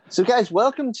So, guys,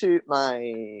 welcome to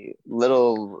my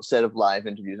little set of live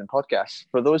interviews and podcasts.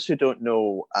 For those who don't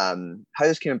know, how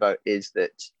this came about is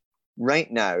that right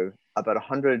now, about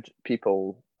 100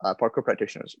 people, parkour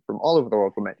practitioners from all over the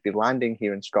world, were meant to be landing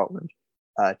here in Scotland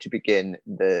to begin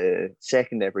the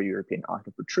second ever European Art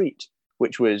of Retreat,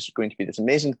 which was going to be this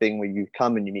amazing thing where you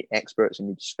come and you meet experts and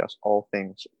you discuss all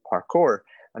things parkour.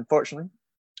 Unfortunately,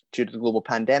 due to the global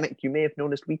pandemic, you may have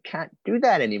noticed we can't do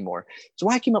that anymore. So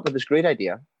I came up with this great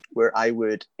idea where I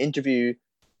would interview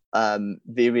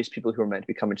various people who are meant to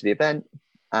be coming to the event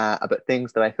about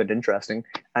things that I found interesting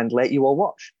and let you all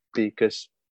watch, because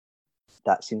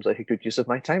that seems like a good use of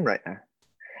my time right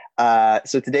now.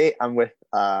 So today I'm with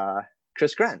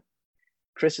Chris Grant.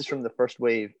 Chris is from the first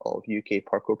wave of UK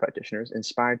parkour practitioners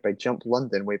inspired by Jump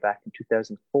London way back in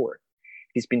 2004.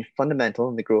 He's been fundamental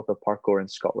in the growth of parkour in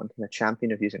Scotland and a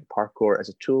champion of using parkour as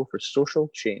a tool for social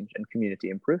change and community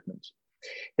improvement.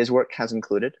 His work has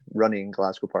included running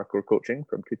Glasgow parkour coaching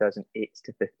from 2008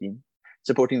 to 15,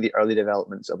 supporting the early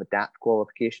developments of ADAPT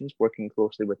qualifications, working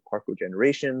closely with Parkour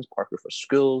Generations, Parkour for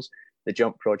Schools, the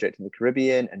Jump Project in the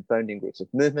Caribbean, and founding Roots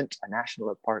of Movement, a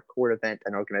national parkour event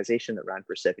and organisation that ran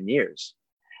for 7 years.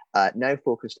 Now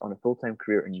focused on a full-time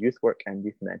career in youth work and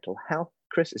youth mental health,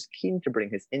 Chris is keen to bring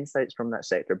his insights from that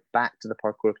sector back to the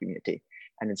parkour community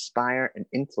and inspire and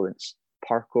influence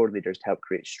parkour leaders to help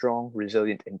create strong,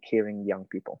 resilient, and caring young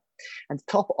people. And to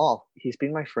top off, he's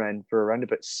been my friend for around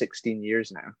about 16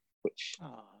 years now, which,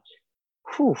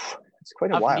 whew, it's quite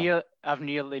a while. I've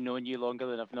nearly known you longer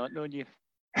than I've not known you.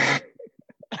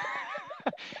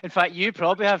 In fact, you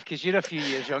probably have, because you're a few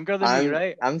years younger than me,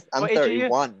 right? I'm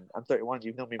 31. I'm 31.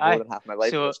 You've known me more than half my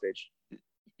life at this stage.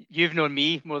 You've known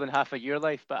me more than half of your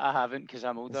life, but I haven't because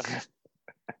I'm older.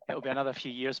 It'll be another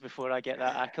few years before I get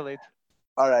that accolade.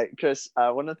 All right, Chris,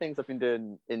 one of the things I've been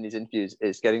doing in these interviews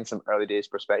is getting some early days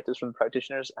perspectives from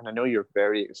practitioners, and I know you're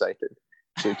very excited.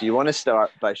 So do you want to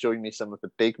start by showing me some of the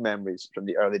big memories from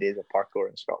the early days of parkour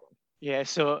in Scotland? Yeah,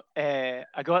 so I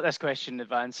got this question in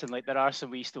advance, and there are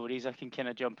some wee stories I can kind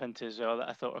of jump into as well that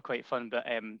I thought were quite fun. But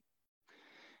I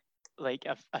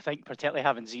think particularly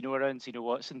having Zeno around, Zeno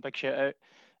Watson, big shout out.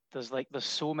 There's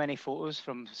so many photos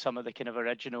from some of the kind of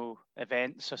original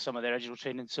events or some of the original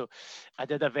training. So I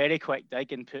did a very quick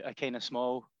dig and put a kind of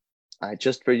small.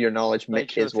 Just for your knowledge,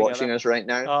 Mick is watching us right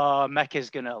now. Oh, Mick is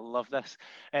gonna love this.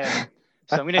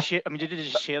 So I'm going to share. I'm going to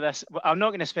just share this. I'm not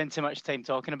going to spend too much time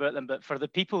talking about them, but for the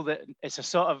people that it's a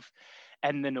sort of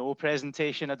in the know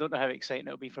presentation. I don't know how exciting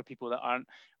it'll be for people that aren't.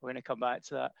 We're going to come back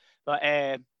to that. But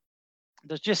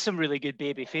there's just some really good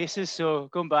baby faces. So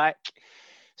going back,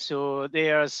 so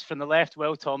there's from the left,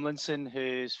 Will Tomlinson,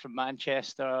 who's from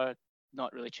Manchester,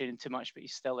 not really training too much, but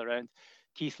he's still around.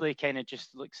 Keithley kind of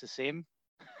just looks the same.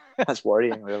 That's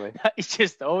worrying, really. He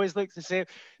just always looks the same.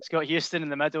 Scott Houston in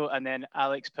the middle, and then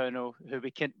Alex Pownall, who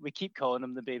we keep calling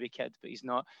him the baby kid, but he's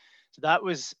not. So that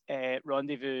was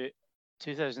Rendezvous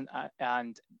 2000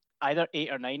 and either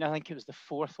 8 or 9. I think it was the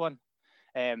fourth one.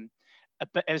 It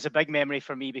was a big memory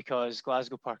for me because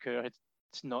Glasgow Parkour had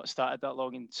not started that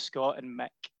long, and Scott and Mick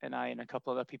and I and a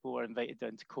couple other people were invited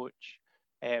down to coach.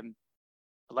 A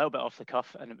little bit off the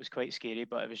cuff, and it was quite scary,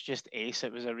 but it was just ace.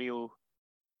 It was a real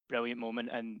brilliant moment,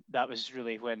 and that was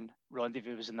really when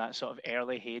Rendezvous was in that sort of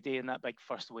early heyday, in that big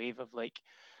first wave of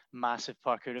massive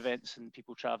parkour events and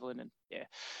people traveling. And yeah,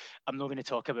 I'm not going to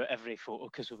talk about every photo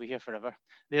because we'll be here forever.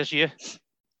 There's you,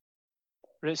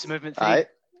 Roots of Movement 3. Right.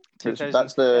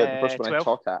 That's the first one I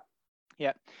talked at.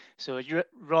 Yeah, so you're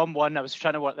ROM 1. I was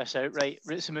trying to work this out, right?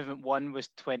 Roots of Movement 1 was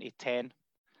 2010,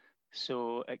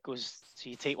 so it goes, so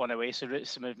you take one away, so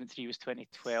Roots of Movement 3 was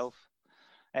 2012.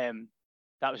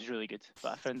 That was really good,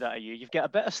 but I found that at you. You've got a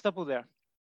bit of stubble there.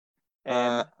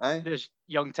 There's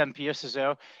young Tim Pearce as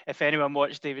well. If anyone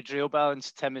watched David Rail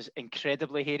Balance, Tim is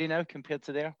incredibly hairy now compared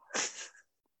to there.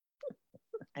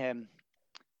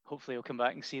 Hopefully he'll come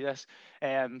back and see this.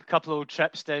 A couple of old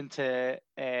trips down to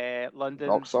London.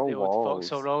 Vauxhall Walls.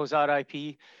 Vauxhall Walls,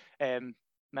 RIP.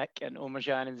 Mick and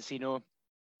Omarjan and Zeno.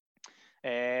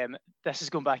 This is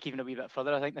going back even a wee bit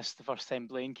further. I think this is the first time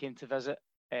Blaine came to visit.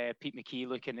 Pete McKee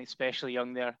looking especially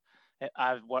young there.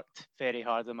 I've worked very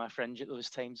hard on my fringe at those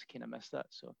times. I kind of missed that.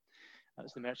 So that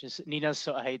was the merchants. Nina's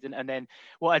sort of hiding. And then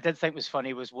what I did think was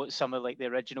funny was what some of the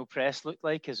original press looked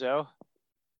like as well.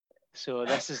 So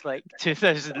this is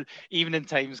 2000, Evening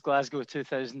Times Glasgow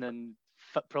 2000 and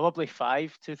probably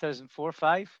 2004,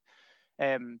 5.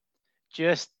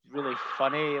 Just really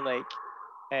funny.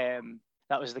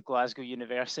 That was the Glasgow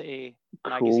University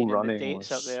magazine and the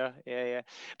dates up there. Yeah.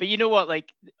 But you know what,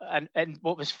 and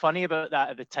what was funny about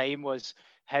that at the time was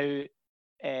how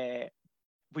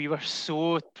we were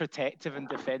so protective and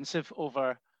defensive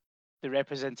over the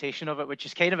representation of it, which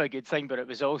is kind of a good thing, but it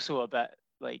was also a bit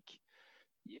like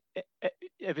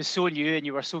it was so new and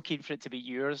you were so keen for it to be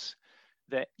yours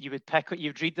that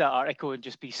you'd read that article and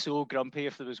just be so grumpy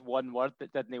if there was one word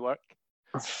that didn't work.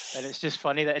 And it's just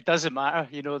funny that it doesn't matter,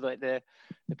 like the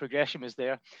progression was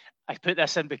there. I put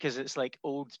this in because it's like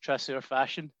old Trasur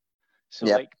fashion. So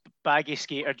like baggy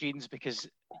skater jeans because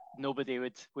nobody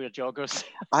would wear joggers.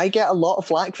 I get a lot of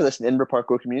flack for this in the Edinburgh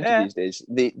Parkour community these days.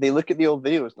 They look at the old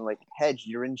videos and they're like, Hedge,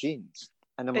 you're in jeans.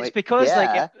 And I'm like, because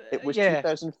it was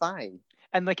 2005.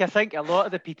 And like I think a lot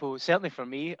of the people, certainly for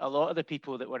me, a lot of the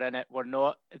people that were in it were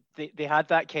not. They had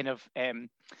that kind of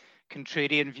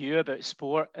contrarian view about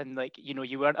sport, and like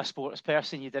you weren't a sports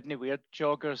person, you didn't wear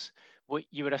joggers.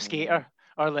 You were a skater,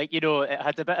 or like it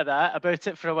had a bit of that about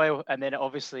it for a while, and then it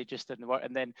obviously just didn't work.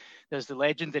 And then there's the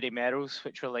legendary Merrells,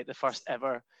 which were like the first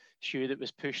ever shoe that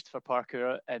was pushed for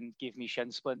parkour and gave me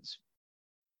shin splints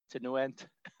to no end.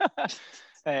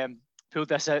 Pulled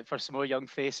this out for some more young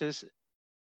faces.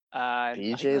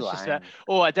 PJ Lang.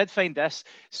 I did find this.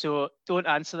 So don't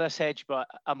answer this, Hedge, but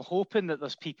I'm hoping that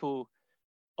there's people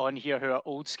on here who are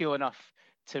old school enough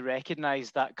to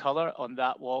recognise that colour on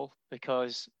that wall,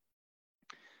 because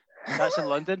that's in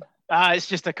London. It's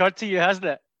just occurred to you, hasn't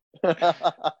it?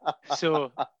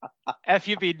 So if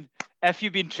you've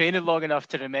been training long enough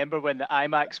to remember when the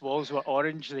IMAX walls were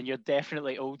orange, then you're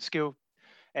definitely old school.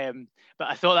 But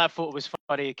I thought that photo was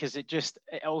funny because it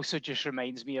also just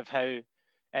reminds me of how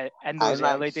in those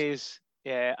early days,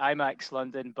 IMAX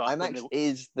London. But IMAX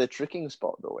is the tricking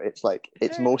spot, though. It's like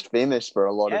it's most famous for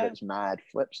a lot of its mad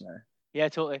flips now. Yeah,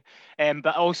 totally.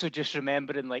 But also just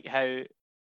remembering like how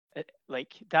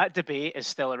like that debate is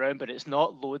still around, but it's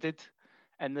not loaded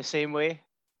in the same way.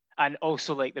 And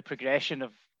also like the progression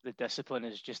of the discipline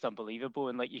is just unbelievable.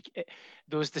 And like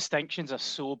those distinctions are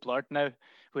so blurred now.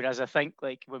 Whereas I think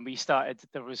like when we started,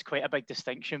 there was quite a big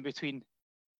distinction between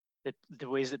the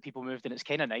ways that people moved, and it's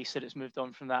kind of nice that it's moved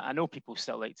on from that. I know people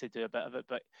still like to do a bit of it,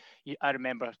 but I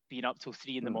remember being up till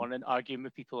 3 a.m. arguing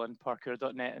with people on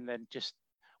parkour.net and then just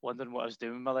wondering what I was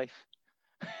doing with my life.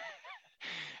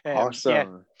 Awesome. Yeah.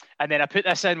 And then I put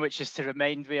this in, which is to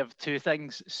remind me of two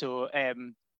things. So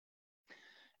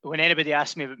when anybody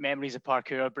asks me about memories of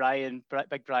parkour,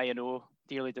 Big Brian O,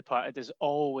 dearly departed, is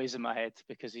always in my head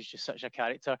because he's just such a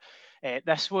character.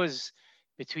 This was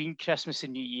between Christmas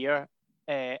and New Year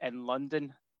in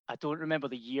London. I don't remember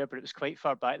the year, but it was quite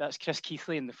far back. That's Chris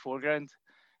Keithley in the foreground.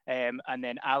 And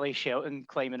then Ali Shelton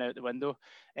climbing out the window.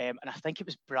 And I think it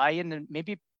was Brian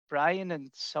and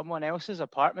someone else's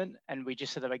apartment, and we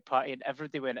just had a big party and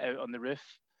everybody went out on the roof.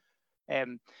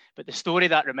 But the story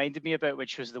that reminded me about,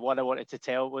 which was the one I wanted to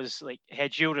tell, was like,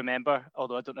 Hedge, you'll remember,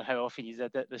 although I don't know how often you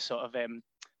did it, the sort of, I'm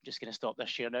just going to stop this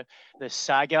share now, the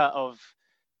saga of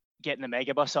getting the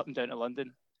megabus up and down to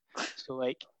London. So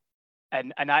like,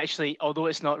 and actually, although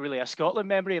it's not really a Scotland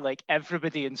memory, like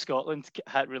everybody in Scotland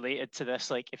had related to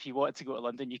this. Like if you wanted to go to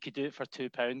London, you could do it for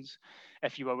 £2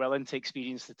 if you were willing to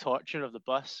experience the torture of the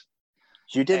bus.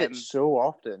 You did it so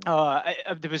often.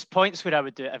 There was points where I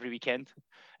would do it every weekend.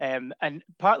 And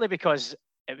partly because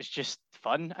it was just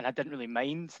fun and I didn't really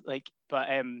mind, but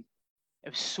it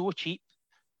was so cheap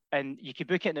and you could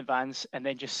book it in advance and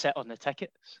then just sit on the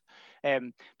tickets.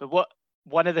 But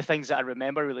one of the things that I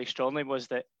remember really strongly was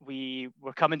that we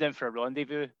were coming down for a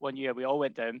rendezvous one year. We all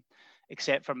went down,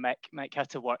 except for Mick. Mick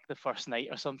had to work the first night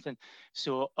or something.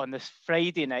 So on this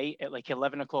Friday night at like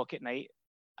 11 o'clock at night,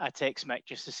 I text Mick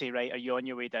just to say, right, are you on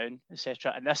your way down,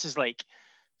 etc. And this is like,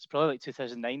 it's probably like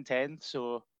 2009, 10.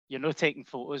 So you're not taking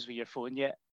photos with your phone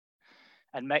yet.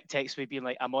 And Mick texts me being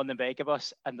like, I'm on the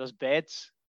megabus and there's beds.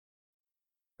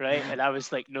 Right. And I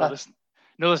was like, no,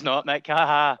 there's not, Mick.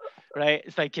 Haha. Right.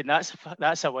 Thinking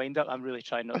that's a wind up. I'm really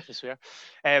trying not to swear.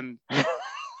 And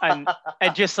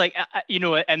just like,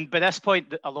 and by this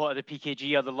point, a lot of the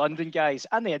PKG or the London guys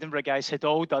and the Edinburgh guys had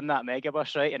all done that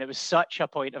megabus, right? And it was such a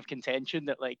point of contention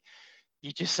that like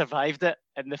you just survived it.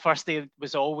 And the first day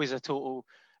was always a total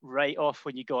write-off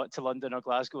when you got to London or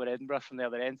Glasgow or Edinburgh from the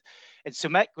other end. And so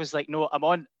Mick was like, no,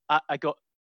 I got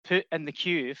put in the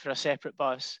queue for a separate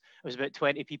bus. It was about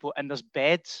 20 people and there's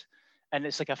beds. And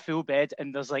it's like a full bed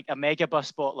and there's like a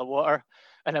megabus bottle of water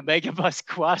and a megabus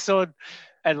croissant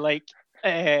and like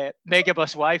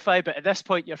megabus Wi-Fi. But at this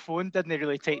point, your phone didn't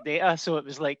really take data. So it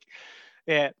was like,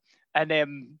 yeah.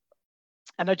 And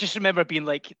I just remember being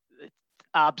like,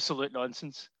 absolute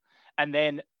nonsense. And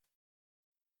then,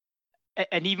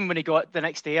 and even when he got the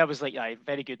next day, I was like, yeah,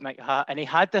 very good, Mike. And he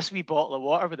had this wee bottle of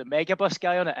water with a megabus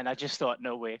guy on it. And I just thought,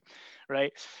 no way.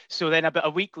 Right. So then about a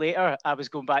week later, I was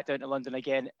going back down to London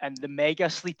again and the Mega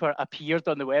Sleeper appeared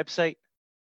on the website.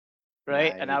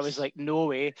 right? And I was Nice. like, no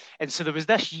way. And so there was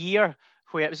this year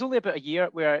where it was only about a year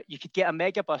where you could get a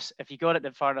mega bus if you got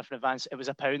it far enough in advance. It was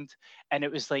 £1, and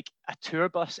it was like a tour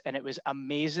bus, and it was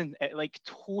amazing. It like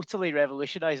totally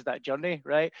revolutionized that journey,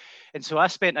 right? And so I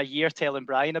spent a year telling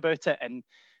Brian about it, and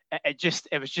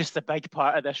it was just a big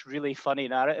part of this really funny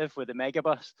narrative with the mega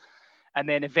bus. And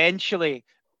then eventually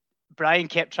Brian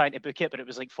kept trying to book it, but it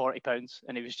was like £40,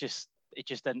 and it just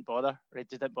didn't bother. It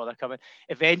just didn't bother coming.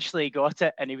 Eventually, he got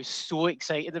it, and he was so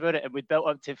excited about it, and we'd built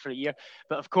up to it for a year.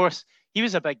 But of course, he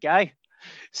was a big guy,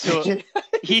 so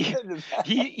he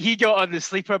got on the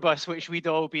sleeper bus, which we'd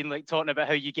all been like talking about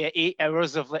how you get 8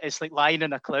 hours of it's like lying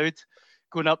in a cloud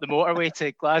going up the motorway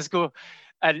to Glasgow.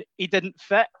 And he didn't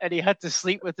fit, and he had to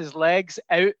sleep with his legs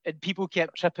out, and people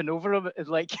kept tripping over him. And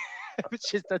like, it was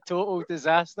just a total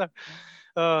disaster.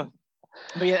 But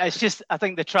yeah, it's just, I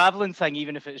think the traveling thing,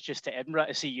 even if it's just to Edinburgh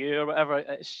to see you or whatever,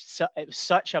 it was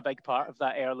such a big part of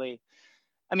that early.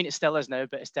 I mean, it still is now,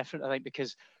 but it's different, I think,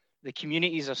 because the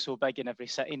communities are so big in every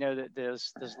city now that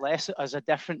there's a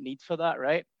different need for that,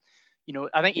 right? You know,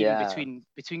 I think even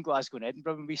between Glasgow and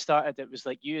Edinburgh when we started, it was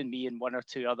like you and me and one or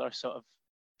two other sort of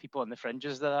people on the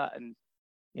fringes of that, and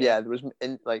there was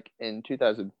in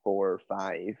 2004 or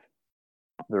 5,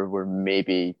 there were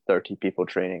maybe 30 people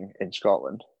training in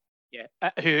Scotland. Yeah,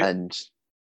 and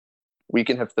we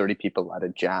can have 30 people at a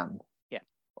jam. Yeah,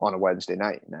 on a Wednesday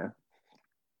night now.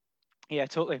 Yeah,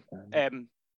 totally.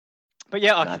 But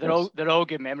yeah, okay, they're all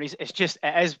good memories. It's just,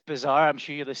 it is bizarre. I'm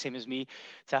sure you're the same as me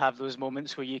to have those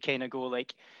moments where you kind of go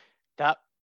like, that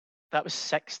was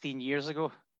 16 years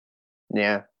ago.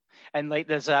 Yeah. And like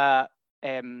there's a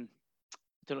I don't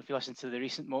know if you listened to the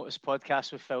recent Motus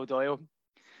podcast with Phil Doyle,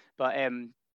 but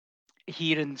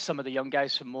hearing some of the young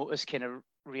guys from Motus kind of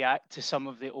react to some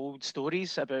of the old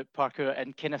stories about parkour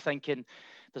and kind of thinking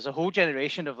there's a whole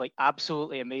generation of like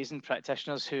absolutely amazing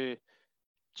practitioners who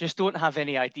just don't have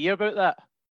any idea about that.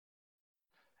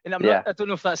 And I don't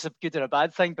know if that's a good or a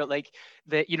bad thing, but like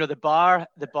the bar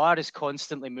is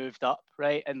constantly moved up,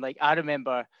 right? And like I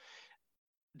remember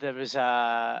there was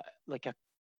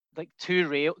two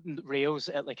rails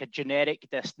at like a generic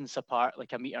distance apart, like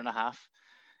 1.5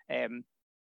 meters.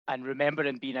 And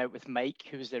remembering being out with Mike,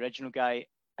 who was the original guy,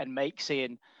 and Mike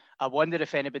saying, I wonder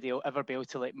if anybody will ever be able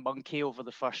to like monkey over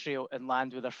the first rail and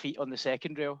land with their feet on the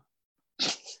second rail.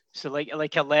 So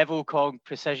like a level Kong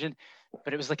precision,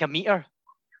 but it was like 1 meter.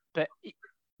 But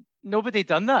nobody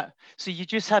done that. So you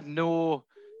just had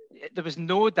there was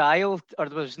no dial, or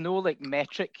there was no like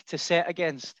metric to set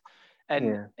against.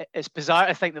 And it's bizarre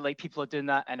to think that like people are doing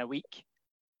that in a week.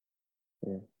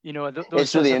 Yeah. You know,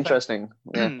 it's really interesting.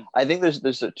 Yeah. I think there's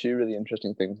two really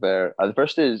interesting things there. The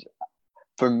first is,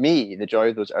 for me, the joy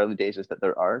of those early days is that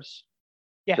they're ours.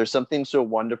 Yeah. There's something so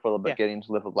wonderful about getting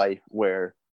to live a life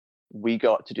where we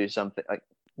got to do something like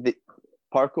the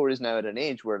parkour is now at an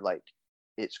age where like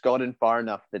it's gotten far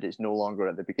enough that it's no longer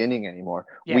at the beginning anymore.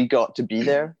 Yeah. We got to be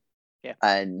there. Yeah.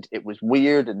 And it was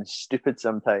weird and stupid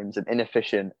sometimes and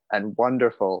inefficient and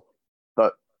wonderful,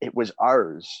 but it was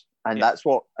ours. And that's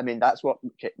what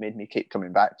made me keep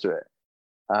coming back to it.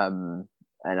 And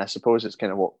I suppose it's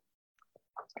kind of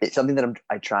it's something that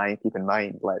I try and keep in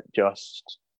mind, like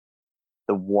just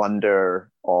the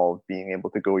wonder of being able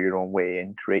to go your own way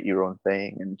and create your own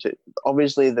thing. And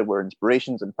obviously there were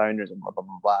inspirations and founders and blah, blah,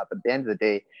 blah, blah. But at the end of the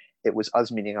day, it was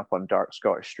us meeting up on dark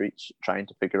Scottish streets, trying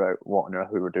to figure out what on earth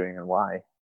we were doing and why.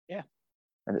 Yeah.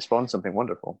 And it spawned something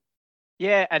wonderful.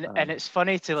 Yeah. And it's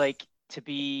funny to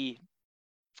be,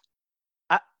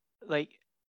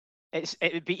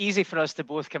 it would be easy for us to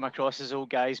both come across as old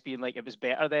guys being like, it was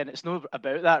better then. It's not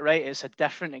about that, right? It's a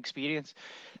different experience.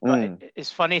 But it's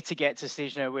funny to get to the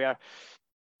stage now where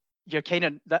you're kind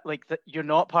of you're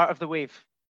not part of the wave,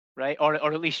 right? Or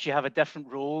at least you have a different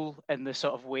role in the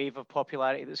sort of wave of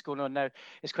popularity that's going on now.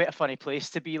 It's quite a funny place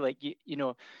to be. Like,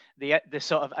 the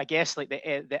sort of, I guess, like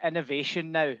the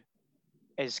innovation now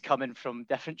is coming from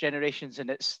different generations, and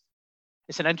it's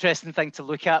an interesting thing to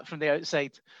look at from the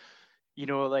outside.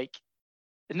 Like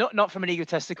not from an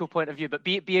egotistical point of view, but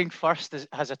being first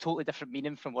has a totally different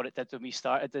meaning from what it did when we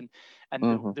started,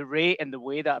 and the rate and the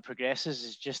way that it progresses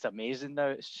is just amazing now.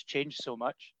 It's changed so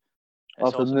much.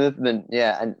 Well, the movement,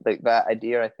 and like that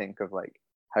idea, I think of like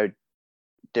how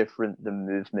different the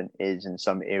movement is in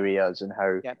some areas and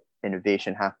how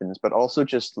innovation happens, but also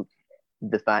just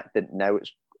the fact that now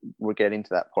we're getting to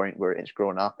that point where it's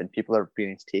grown up and people are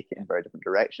beginning to take it in very different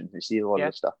directions. You see a lot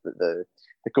of the stuff that the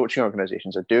coaching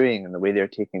organizations are doing and the way they're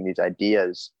taking these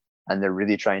ideas and they're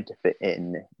really trying to fit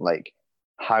in like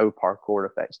how parkour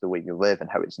affects the way you live and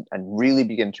how and really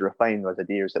begin to refine those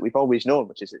ideas that we've always known,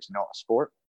 which is it's not a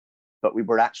sport. but we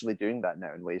were actually doing that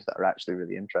now in ways that are actually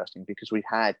really interesting because we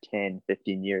had 10,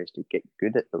 15 years to get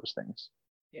good at those things.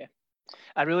 Yeah,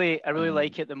 I really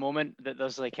like at the moment that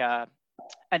there's like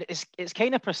and it's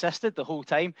kind of persisted the whole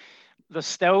time. There's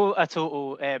still a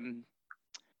total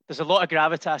there's a lot of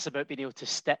gravitas about being able to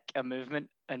stick a movement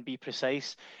and be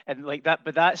precise and like that,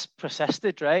 but that's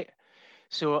persisted, right?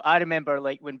 So I remember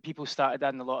like when people started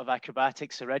in a lot of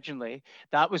acrobatics originally,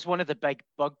 that was one of the big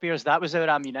bugbears. That was our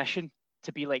ammunition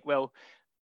to be like, well,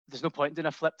 there's no point in doing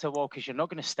a flip to a wall because you're not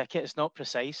going to stick it. It's not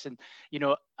precise. And, you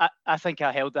know, I think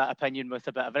I held that opinion with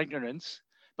a bit of ignorance,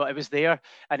 but it was there.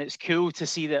 And it's cool to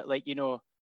see that, like, you know,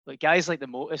 like guys like the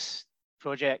Motus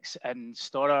projects and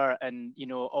Storer and, you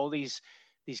know, all these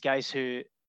guys who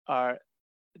are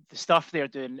the stuff they're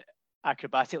doing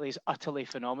acrobatically is utterly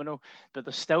phenomenal, but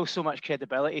there's still so much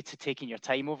credibility to taking your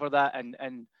time over that and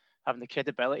having the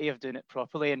credibility of doing it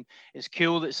properly. And it's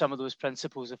cool that some of those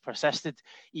principles have persisted,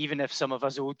 even if some of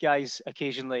us old guys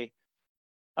occasionally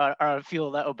are feel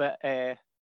a little bit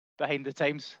behind the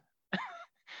times.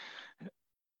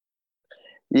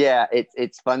 Yeah,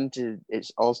 it's fun to.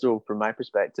 It's also from my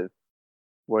perspective,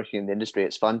 working in the industry,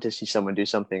 it's fun to see someone do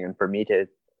something, and for me to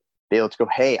be able to go,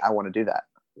 "Hey, I want to do that."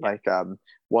 Like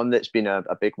one that's been a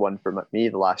big one for me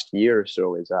the last year or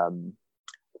so is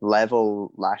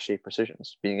level lache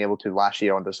precisions, being able to lache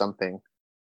onto something,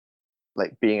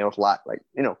 like being able to like,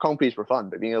 you know, concretes were fun,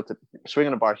 but being able to swing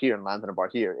on a bar here and land on a bar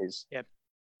here is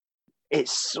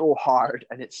it's so hard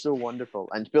and it's so wonderful.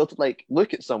 And to be able to like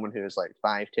look at someone who is like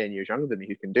 5-10 years younger than me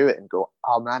who can do it and go,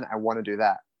 oh man, I want to do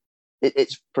that.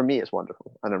 It's for me, it's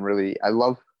wonderful, and I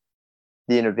love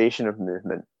the innovation of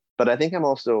movement. But I think I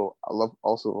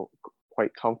love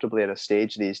quite comfortably at a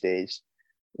stage these days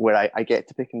where I get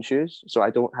to pick and choose. So I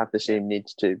don't have the same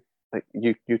needs to, like,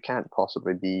 you can't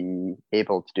possibly be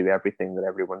able to do everything that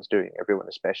everyone's doing. Everyone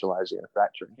is specializing in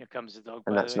fracturing. Here comes the dog,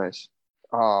 and that's nice.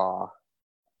 Oh,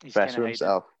 Professor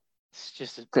himself. It's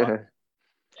just as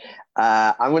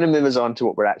I'm going to move us on to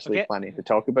what we're actually planning to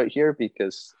talk about here,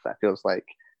 because that feels like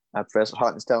Professor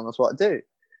Hutton's telling us what to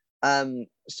do.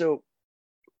 So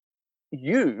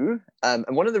you, and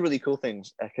one of the really cool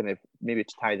things, kind of maybe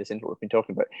to tie this into what we've been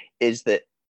talking about, is that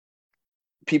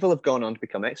people have gone on to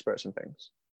become experts in things.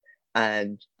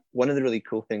 And one of the really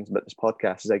cool things about this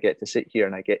podcast is I get to sit here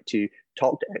and I get to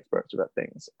talk to experts about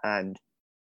things. And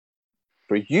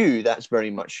for you, that's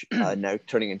very much now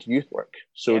turning into youth work.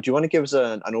 So do you want to give us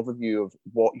an overview of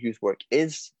what youth work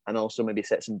is, and also maybe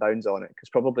set some bounds on it? Because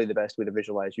probably the best way to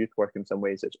visualize youth work in some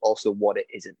ways, it's also what it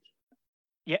isn't.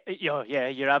 Yeah,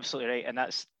 you're absolutely right. And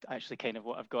that's actually kind of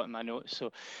what I've got in my notes.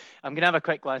 So I'm going to have a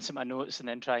quick glance at my notes and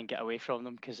then try and get away from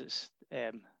them, because it's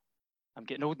I'm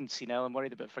getting old and senile. I'm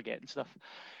worried about forgetting stuff.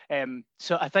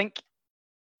 So I think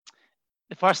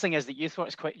the first thing is that youth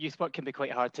work can be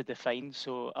quite hard to define.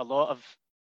 So a lot of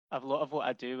what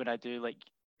I do when I do like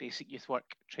basic youth work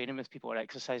training with people or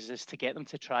exercises is to get them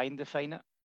to try and define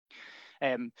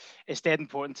it. It's dead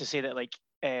important to say that like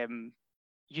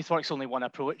youth work's only one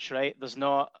approach, right? It's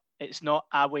not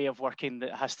a way of working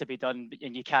that has to be done,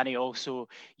 and you can also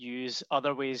use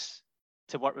other ways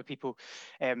to work with people.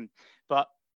 But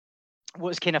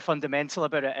what's kind of fundamental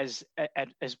about it is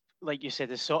like you said,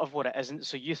 is sort of what it isn't.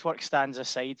 So youth work stands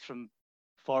aside from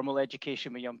formal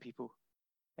education with young people.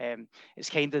 It's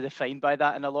kind of defined by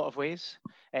that in a lot of ways.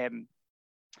 And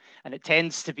it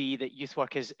tends to be that youth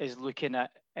work is looking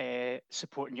at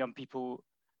supporting young people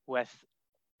with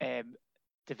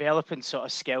developing sort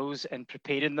of skills and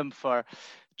preparing them for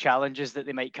challenges that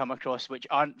they might come across which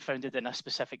aren't founded in a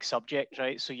specific subject,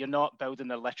 right? So you're not building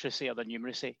their literacy or their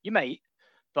numeracy. You might,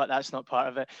 but that's not part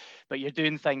of it. But you're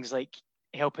doing things like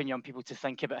helping young people to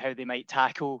think about how they might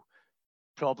tackle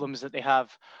problems that they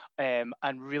have, and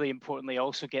really importantly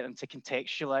also get them to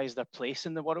contextualize their place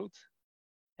in the world,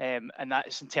 and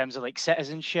that's in terms of like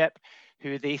citizenship,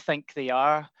 who they think they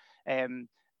are,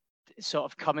 sort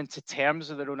of coming to terms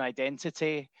with their own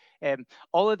identity,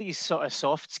 all of these sort of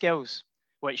soft skills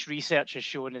which research has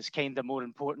shown is kind of more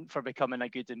important for becoming a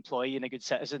good employee and a good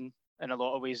citizen in a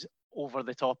lot of ways, over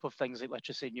the top of things like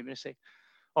literacy and numeracy.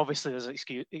 Obviously there's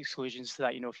exclusions to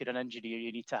that. You know, if you're an engineer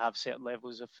you need to have certain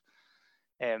levels of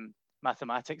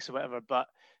mathematics or whatever, but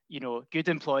you know, good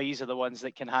employees are the ones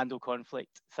that can handle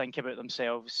conflict, think about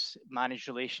themselves, manage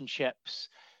relationships,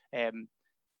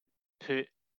 put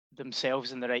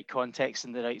themselves in the right context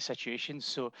in the right situations.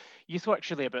 So youth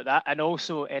work's really about that. And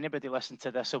also anybody listening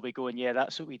to this will be going, yeah,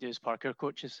 that's what we do as parkour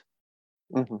coaches.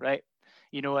 Mm-hmm. Right?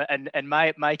 You know, and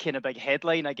my kind of big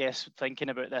headline, I guess, thinking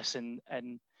about this and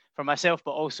for myself,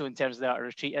 but also in terms of the Art of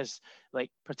Retreat, is like,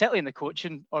 particularly in the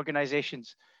coaching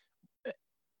organizations,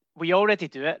 we already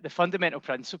do it. The fundamental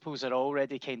principles are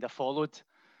already kind of followed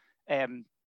in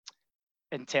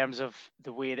terms of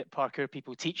the way that parkour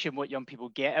people teach and what young people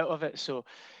get out of it. So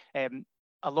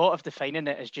a lot of defining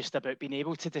it is just about being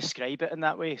able to describe it in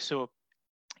that way. So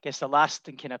I guess the last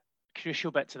and kind of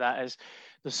crucial bit to that is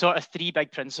the sort of three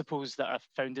big principles that are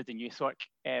founded in youth work.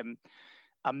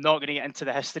 I'm not going to get into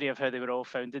the history of how they were all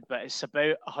founded, but it's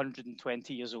about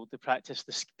 120 years old. The practice,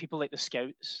 people like the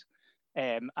Scouts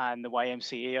and the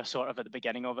YMCA are sort of at the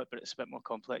beginning of it, but it's a bit more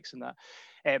complex than that.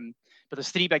 But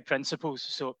there's three big principles.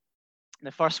 So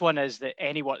the first one is that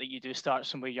any work that you do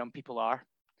starts from where young people are.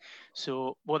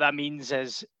 So what that means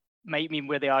is, might mean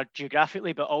where they are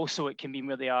geographically, but also it can mean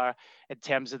where they are in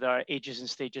terms of their ages and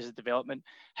stages of development,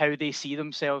 how they see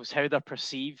themselves, how they're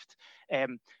perceived,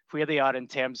 where they are in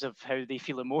terms of how they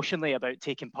feel emotionally about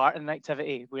taking part in an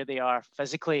activity, where they are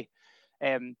physically.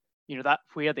 That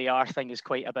where they are thing is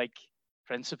quite a big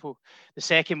principle. The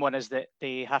second one is that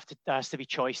there has to be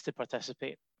choice to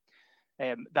participate.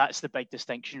 That's the big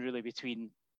distinction really between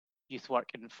youth work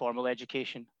and formal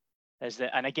education. Is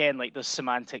that, and again, like there's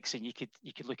semantics, and you could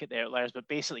look at the outliers, but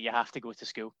basically you have to go to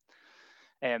school.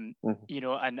 And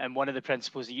one of the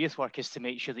principles of youth work is to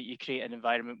make sure that you create an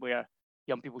environment where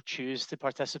young people choose to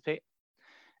participate.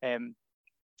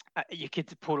 You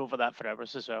could pour over that for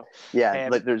hours as well. Yeah,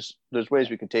 like there's ways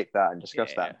we can take that and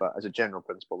discuss that, but as a general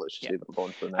principle, let's just leave it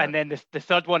alone for now. And then the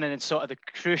third one, and it's sort of the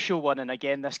crucial one, and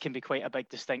again, this can be quite a big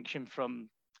distinction from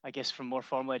more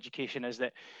formal education, is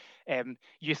that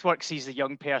youth work sees the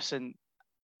young person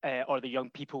or the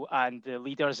young people and the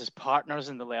leaders as partners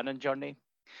in the learning journey.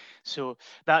 So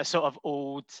that sort of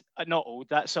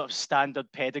that sort of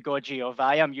standard pedagogy of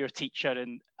I am your teacher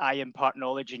and I impart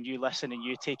knowledge and you listen and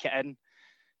you take it in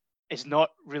is not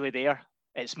really there.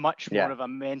 It's much more of a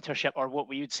mentorship, or what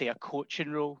we would say a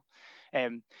coaching role.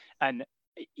 And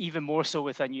even more so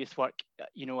within youth work,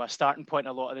 a starting point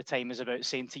a lot of the time is about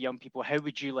saying to young people, how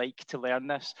would you like to learn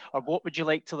this? Or what would you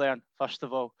like to learn, first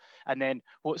of all? And then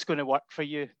what's going to work for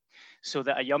you? So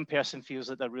that a young person feels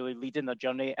that they're really leading their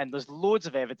journey. And there's loads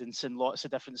of evidence in lots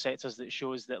of different sectors that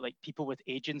shows that like people with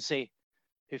agency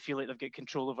who feel like they've got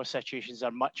control over situations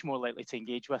are much more likely to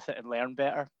engage with it and learn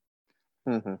better.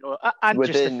 Mm-hmm. And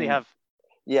within, just if they have...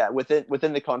 Yeah,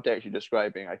 within the context you're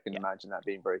describing, I can imagine that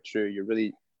being very true.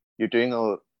 You're doing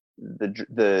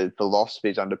the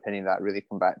philosophies underpinning that really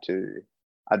come back to,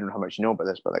 I don't know how much you know about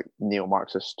this, but like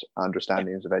neo-Marxist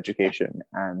understandings of education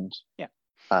and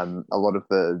a lot of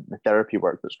the therapy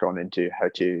work that's gone into how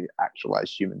to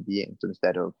actualize human beings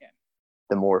instead of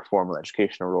the more formal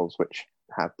educational roles, which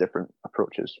have different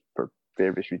approaches for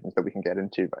various reasons that we can get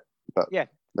into, but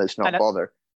let's not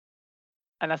bother.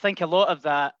 And I think a lot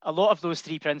of those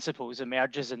three principles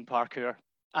emerges in parkour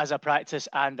as a practice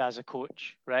and as a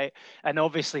coach, right? And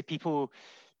obviously people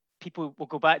will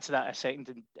go back to that a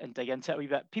second and dig into it a wee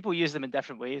bit. People use them in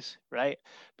different ways, right?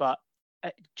 But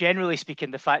generally speaking,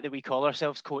 the fact that we call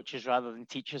ourselves coaches rather than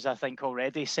teachers, I think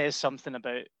already says something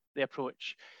about the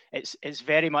approach. It's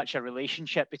very much a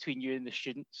relationship between you and the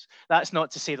students. That's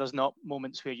not to say there's not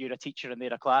moments where you're a teacher and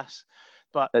they're a class,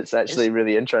 but it's actually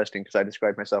really interesting because I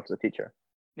describe myself as a teacher.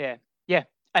 Yeah.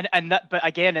 And that, but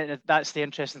again, that's the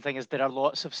interesting thing, is there are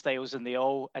lots of styles and they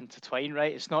all intertwine,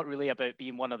 right? It's not really about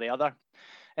being one or the other.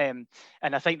 And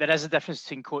I think there is a difference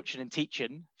between coaching and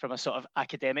teaching from a sort of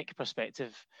academic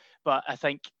perspective. But I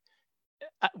think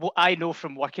what I know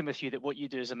from working with you that what you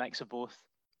do is a mix of both,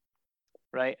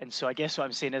 right? And so I guess what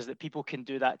I'm saying is that people can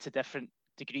do that to different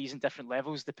degrees and different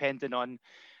levels, depending on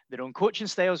their own coaching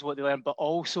styles, what they learn, but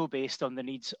also based on the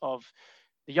needs of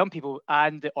the young people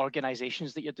and the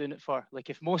organizations that you're doing it for. Like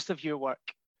if most of your work,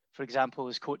 for example,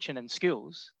 is coaching in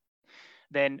schools,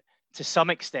 then to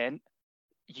some extent,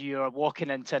 you're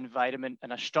walking into an environment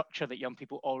and a structure that young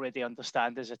people already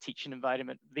understand as a teaching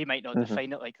environment. They might not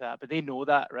define it like that, but they know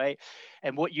that, right?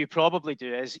 And what you probably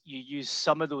do is you use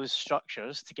some of those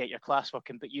structures to get your class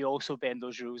working, but you also bend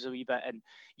those rules a wee bit, and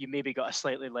you maybe got a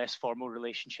slightly less formal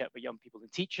relationship with young people than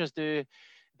teachers do.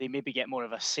 They maybe get more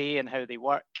of a say in how they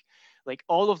work. Like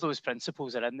all of those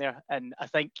principles are in there, and I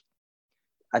think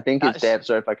it's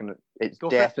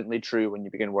definitely true when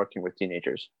you begin working with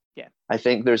teenagers. Yeah, I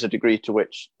think there's a degree to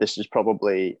which this is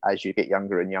probably, as you get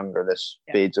younger and younger, this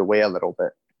fades away a little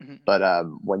bit. Mm-hmm. But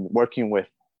when working with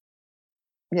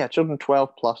children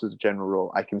 12 plus as a general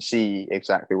rule, I can see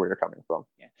exactly where you're coming from.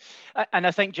 Yeah, and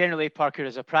I think generally parkour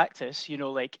as a practice,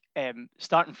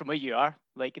 starting from where you are,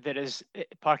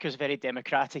 parkour is very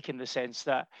democratic in the sense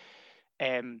that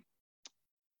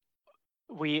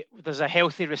there's a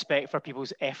healthy respect for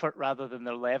people's effort rather than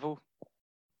their level.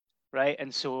 right?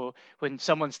 And so when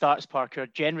someone starts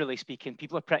parkour, generally speaking,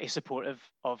 people are pretty supportive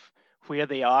of where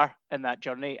they are in that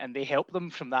journey, and they help them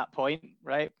from that point,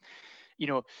 right? You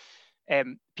know,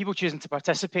 people choosing to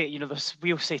participate,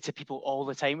 we'll say to people all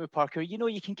the time with parkour,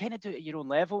 you can kind of do it at your own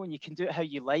level and you can do it how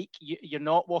you like. You're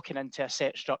not walking into a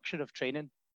set structure of training,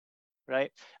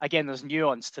 right? Again, there's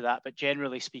nuance to that, but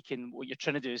generally speaking, what you're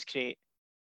trying to do is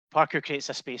parkour creates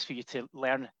a space for you to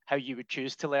learn how you would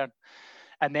choose to learn.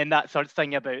 And then that third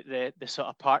thing about the sort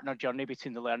of partner journey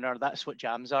between the learner, that's what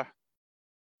jams are.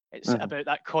 It's about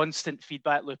that constant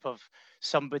feedback loop of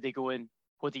somebody going,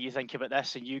 what do you think about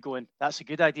this? And you going, that's a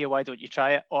good idea. Why don't you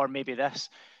try it? Or maybe this.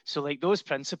 So like those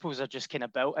principles are just kind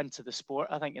of built into the sport,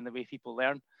 I think, in the way people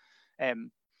learn. And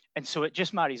so it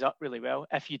just marries up really well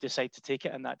if you decide to take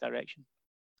it in that direction.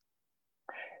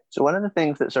 So one of the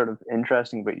things that's sort of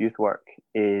interesting about youth work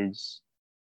is,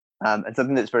 and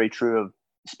something that's very true of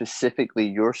specifically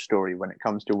your story when it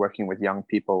comes to working with young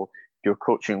people, your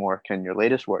coaching work and your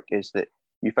latest work, is that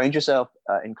you find yourself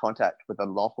in contact with an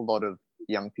awful lot of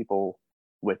young people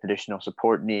with additional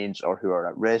support needs, or who are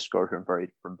at risk, or who are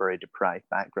from very deprived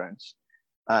backgrounds.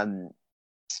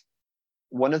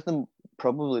 One of them,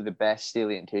 probably the best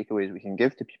salient takeaways we can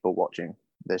give to people watching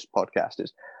this podcast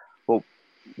is, well,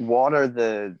 what are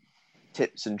the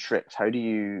tips and tricks?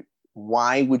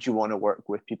 Why would you want to work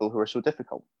with people who are so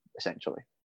difficult, essentially?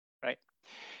 Right.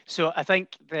 So I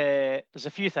think there's a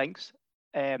few things.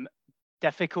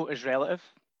 Difficult is relative.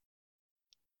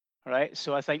 Right.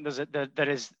 So I think there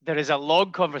is a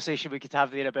long conversation we could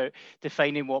have there about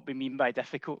defining what we mean by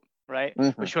difficult, right?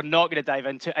 Which we're not going to dive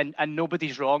into, and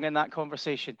nobody's wrong in that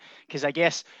conversation, because I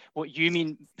guess what you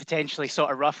mean potentially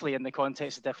sort of roughly in the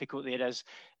context of difficult there is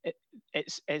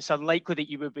it's unlikely that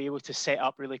you would be able to set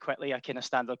up really quickly a kind of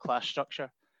standard class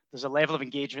structure. There's a level of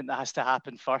engagement that has to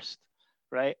happen first,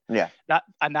 right? Yeah. That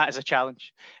is a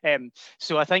challenge.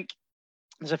 So I think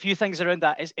there's a few things around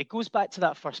that. It goes back to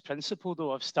that first principle, though,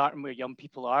 of starting where young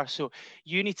people are. So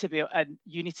you need to be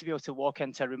able to walk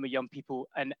into a room with young people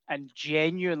and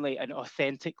genuinely and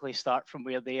authentically start from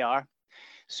where they are.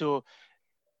 So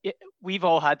we've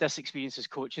all had this experience as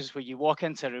coaches, where you walk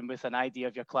into a room with an idea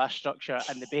of your class structure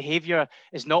and the behavior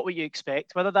is not what you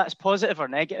expect, whether that's positive or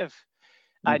negative.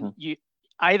 And you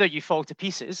fall to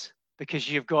pieces because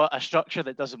you've got a structure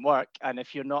that doesn't work. And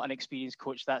if you're not an experienced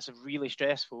coach, that's really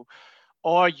stressful.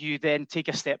 Or you then take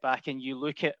a step back and you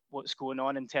look at what's going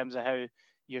on in terms of how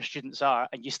your students are,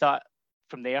 and you start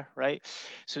from there, right?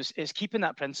 So it's keeping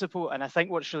that principle. And I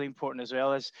think what's really important as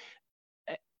well is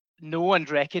know and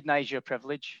recognize your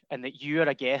privilege, and that you are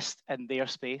a guest in their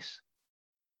space.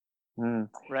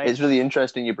 Right. It's really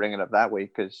interesting you bring it up that way,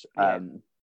 because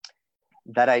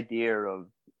that idea of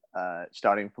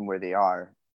starting from where they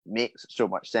are makes so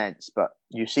much sense. But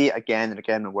you see it again and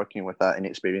again when working with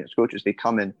inexperienced coaches. They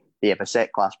come in, they have a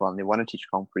set class plan, they want to teach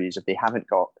comp freeze. If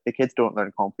the kids don't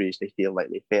learn comp freeze, they feel like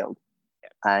they failed.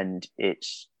 And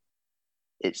it's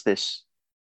this,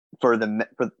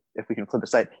 if we can flip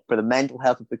aside, for the mental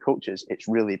health of the coaches, it's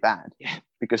really bad.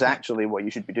 Because actually what you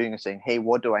should be doing is saying, hey,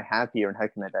 what do I have here and how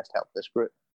can I best help this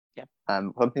group?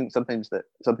 Something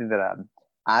that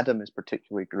Adam is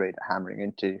particularly great at hammering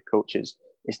into coaches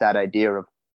is that idea of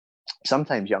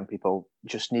sometimes young people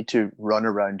just need to run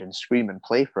around and scream and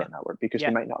play for an hour because they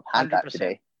might not have had 100%. That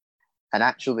today. And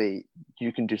actually,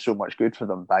 you can do so much good for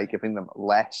them by giving them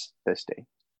less this day.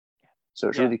 So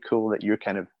it's really cool that you're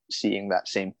kind of seeing that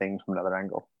same thing from another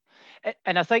angle.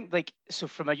 And I think, so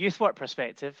from a youth work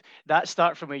perspective, that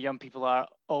start from where young people are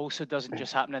also doesn't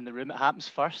just happen in the room. It happens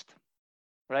first,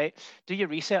 right? Do your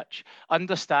research.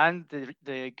 Understand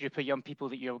the group of young people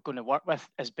that you're going to work with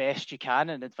as best you can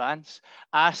in advance.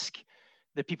 Ask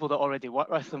the people that already work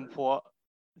with them what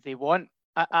they want.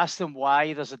 Ask them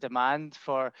why there's a demand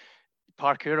for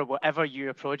parkour or whatever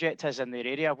your project is in their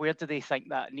area. Where do they think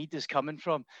that need is coming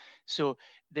from? So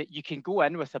that you can go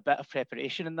in with a bit of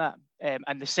preparation in that.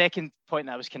 And the second point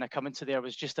that I was kind of coming to there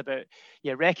was just about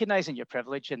recognizing your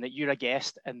privilege and that you're a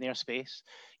guest in their space.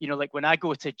 Like when I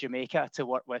go to Jamaica to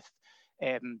work with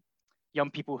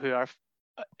young people who are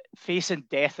facing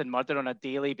death and murder on a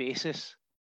daily basis,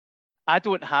 I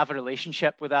don't have a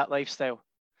relationship with that lifestyle.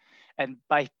 And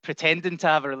by pretending to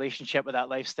have a relationship with that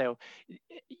lifestyle,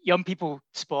 young people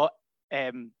spot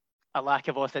a lack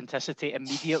of authenticity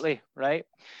immediately, right?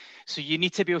 So you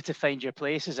need to be able to find your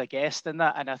place as a guest in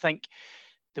that. And I think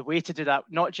the way to do that,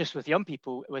 not just with young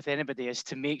people, with anybody, is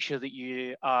to make sure that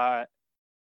you're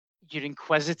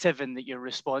inquisitive and that you're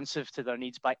responsive to their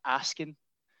needs by asking.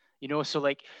 So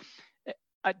like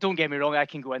don't get me wrong, I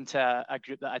can go into a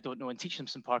group that I don't know and teach them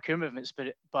some parkour movements,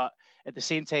 but at the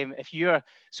same time,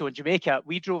 so in Jamaica,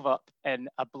 we drove up in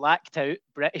a blacked out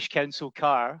British Council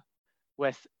car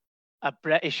with a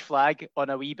British flag on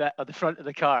a wee bit on the front of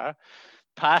the car,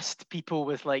 past people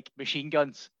with like machine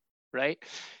guns, right?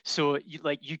 So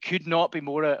you could not be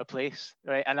more out of place,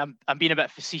 right? And I'm being a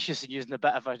bit facetious and using a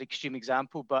bit of an extreme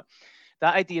example, but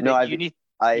that idea that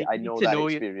I know that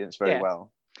experience very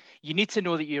well. You need to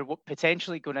know that you're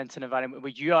potentially going into an environment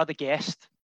where you are the guest,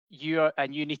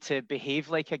 and you need to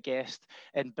behave like a guest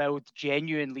and build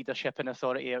genuine leadership and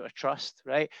authority out of trust,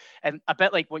 right? And a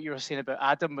bit like what you were saying about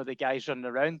Adam, with the guys running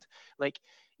around, like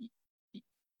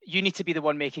you need to be the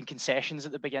one making concessions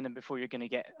at the beginning before you're going to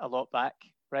get a lot back,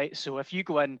 right? So if you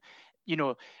go in,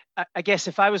 I guess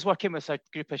if I was working with a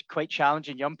group of quite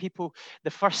challenging young people,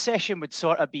 the first session would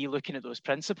sort of be looking at those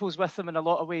principles with them in a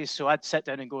lot of ways. So I'd sit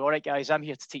down and go, all right, guys, I'm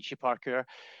here to teach you parkour.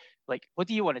 Like, what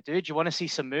do you want to do? Do you want to see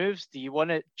some moves? Do you want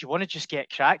to just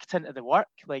get cracked into the work?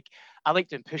 Like, I like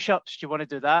doing push-ups. Do you want to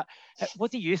do that?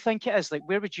 What do you think it is? Like,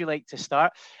 where would you like to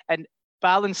start? And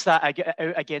balance that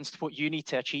out against what you need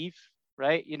to achieve,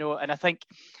 right? And I think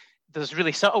there's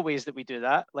really subtle ways that we do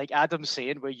that, like Adam's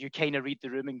saying, where you kind of read the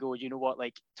room and go, you know what,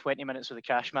 like 20 minutes with the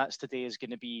crash mats today is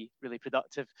going to be really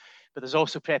productive. But there's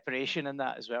also preparation in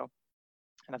that as well.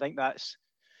 And I think that's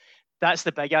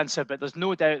the big answer. But there's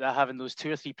no doubt that having those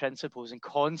 2 or 3 principles and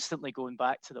constantly going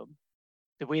back to them,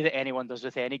 the way that anyone does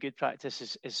with any good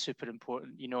practice, is super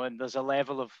important, and there's a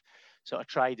level of sort of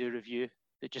try, do, review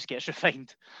that just gets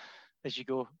refined as you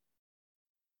go.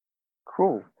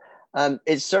 Cool.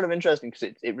 It's sort of interesting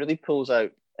because it really pulls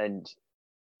out and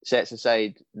sets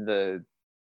aside the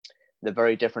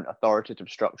very different authoritative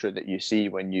structure that you see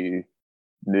when you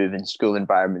move in school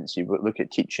environments. You look at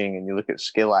teaching and you look at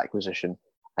skill acquisition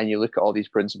and you look at all these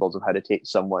principles of how to take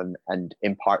someone and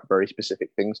impart very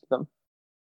specific things to them.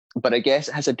 But I guess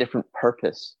it has a different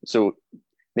purpose. So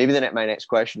maybe my next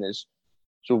question is,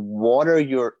 so what are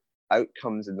your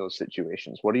outcomes in those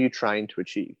situations? What are you trying to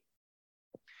achieve?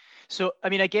 So, I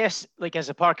mean, I guess, like, as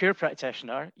a parkour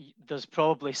practitioner, there's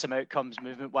probably some outcomes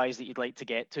movement-wise that you'd like to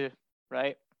get to,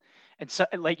 right? And so,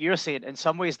 like you're saying, in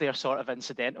some ways they're sort of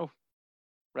incidental,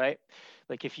 right?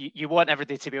 Like, if you want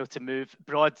everybody to be able to move,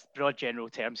 broad general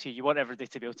terms here, you want everybody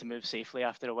to be able to move safely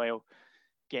after a while,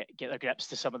 get their grips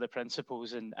to some of the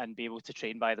principles and be able to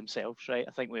train by themselves, right?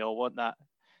 I think we all want that.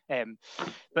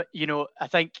 But, I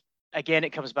think, again,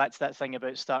 it comes back to that thing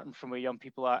about starting from where young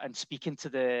people are and speaking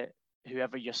to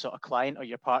whoever your sort of client or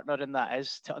your partner in that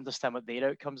is, to understand what their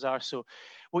outcomes are. So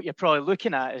what you're probably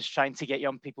looking at is trying to get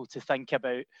young people to think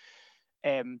about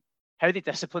how they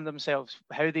discipline themselves,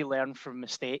 how they learn from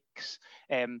mistakes,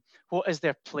 what is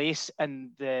their place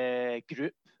in the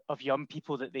group of young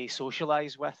people that they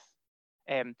socialize with,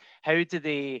 how do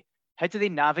they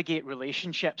navigate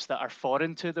relationships that are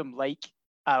foreign to them, like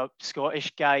a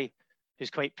Scottish guy who's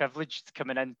quite privileged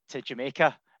coming into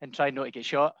Jamaica and trying not to get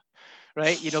shot.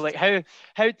 Right, like how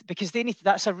because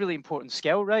that's a really important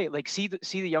skill, right? Like see the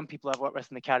young people I've worked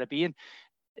with in the Caribbean,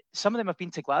 some of them have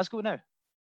been to Glasgow now.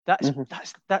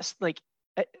 That's like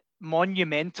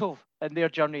monumental in their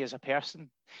journey as a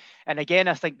person. And again,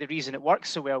 I think the reason it works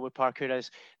so well with parkour is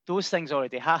those things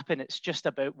already happen. It's just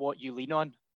about what you lean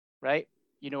on, right?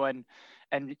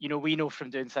 And we know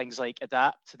from doing things like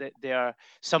Adapt that there are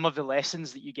some of the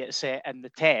lessons that you get set in the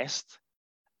test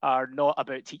are not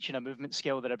about teaching a movement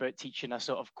skill, they're about teaching a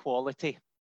sort of quality,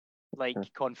 like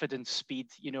confidence, speed,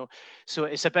 So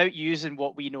it's about using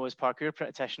what we know as parkour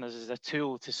practitioners as a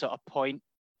tool to sort of point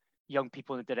young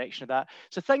people in the direction of that.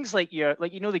 So things like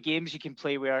the games you can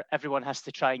play where everyone has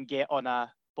to try and get on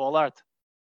a bollard.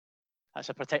 That's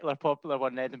a particular popular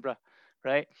one in Edinburgh,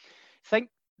 right?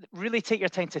 Really take your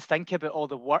time to think about all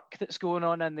the work that's going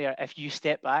on in there if you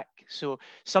step back. So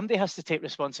somebody has to take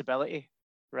responsibility,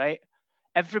 right?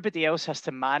 Everybody else has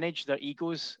to manage their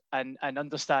egos and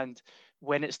understand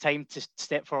when it's time to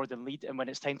step forward and lead and when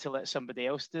it's time to let somebody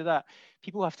else do that.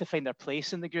 People have to find their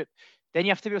place in the group. Then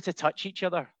you have to be able to touch each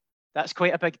other. That's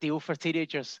quite a big deal for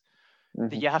teenagers.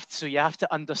 You have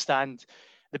to understand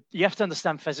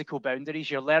physical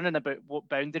boundaries. You're learning about what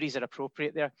boundaries are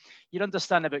appropriate there. You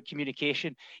understand about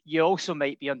communication. You also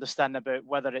might be understanding about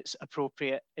whether it's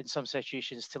appropriate in some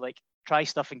situations to like try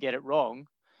stuff and get it wrong,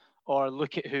 or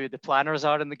look at who the planners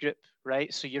are in the group,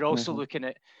 right? So you're also looking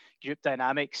at group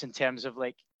dynamics in terms of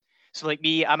like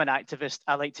me, I'm an activist.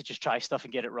 I like to just try stuff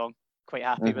and get it wrong. Quite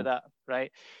happy with that,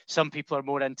 right? Some people are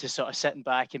more into sort of sitting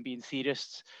back and being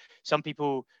theorists. Some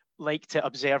people like to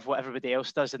observe what everybody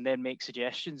else does and then make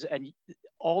suggestions. And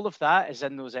all of that is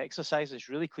in those exercises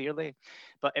really clearly.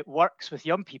 But it works with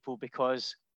young people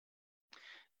because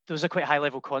those are quite high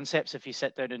level concepts if you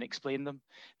sit down and explain them.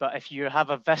 But if you have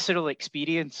a visceral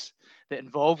experience that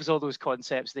involves all those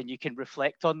concepts, then you can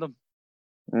reflect on them.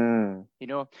 You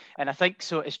know, and I think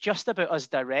so. It's just about us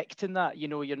directing that. You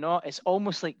know, it's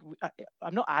almost like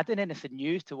I'm not adding anything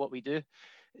new to what we do.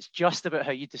 It's just about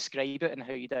how you describe it and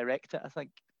how you direct it, I think.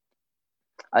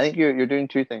 I think you're doing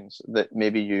two things that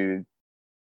maybe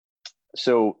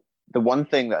so the one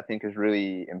thing that I think is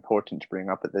really important to bring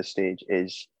up at this stage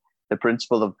is the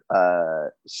principle of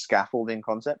scaffolding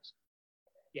concepts.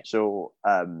 Yeah. So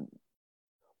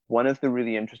one of the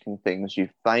really interesting things you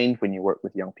find when you work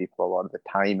with young people a lot of the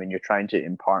time and you're trying to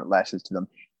impart lessons to them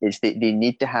is that they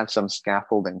need to have some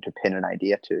scaffolding to pin an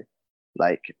idea to.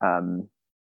 Like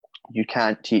you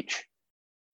can't teach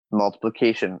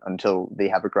multiplication until they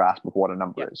have a grasp of what a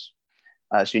number is.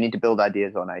 So you need to build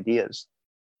ideas on ideas.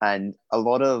 And a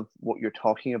lot of what you're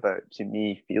talking about to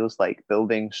me feels like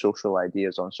building social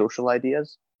ideas on social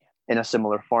ideas in a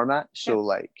similar format. So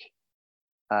like,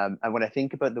 and when I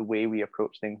think about the way we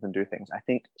approach things and do things, I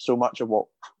think so much of what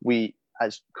we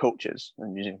as coaches,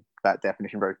 and using that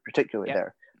definition very particularly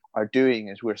there, are doing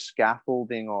is we're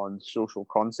scaffolding on social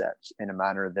concepts in a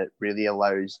manner that really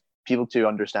allows people to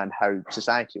understand how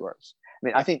society works. I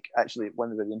mean, I think actually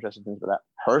one of the interesting things about that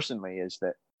personally is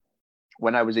that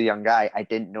when I was a young guy, I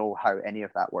didn't know how any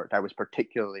of that worked. I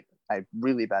had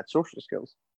really bad social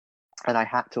skills. And I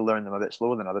had to learn them a bit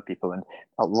slower than other people. And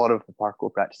a lot of the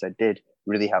parkour practice I did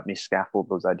really helped me scaffold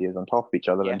those ideas on top of each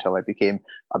other until I became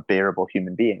a bearable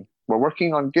human being. We're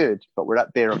working on good, but we're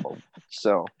at bearable.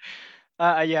 So,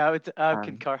 I would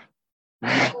concur.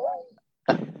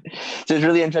 So it's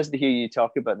really interesting to hear you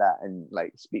talk about that and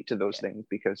like speak to those things,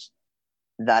 because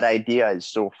that idea is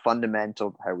so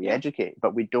fundamental to how we educate,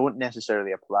 but we don't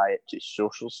necessarily apply it to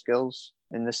social skills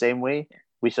in the same way.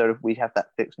 We have that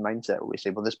fixed mindset where we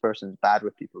say, well, this person's bad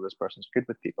with people, this person's good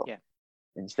with people.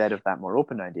 Instead of that more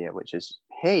open idea, which is,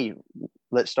 hey,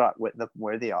 let's start with them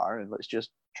where they are and let's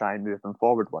just try and move them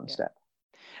forward one step.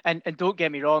 And don't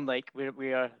get me wrong, like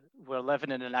we're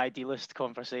living in an idealist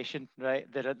conversation,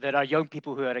 right? There are young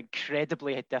people who are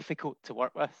incredibly difficult to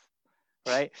work with,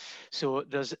 right? So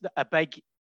there's a big.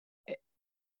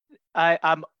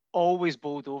 I'm always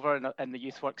bowled over in the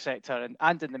youth work sector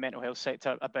and in the mental health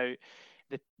sector about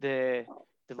the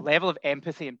level of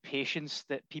empathy and patience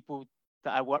that people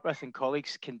that I work with and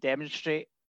colleagues can demonstrate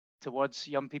towards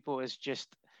young people is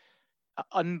just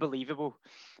unbelievable,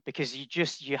 because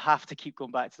you have to keep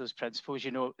going back to those principles.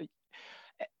 You know,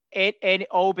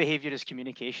 all behavior is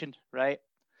communication, right?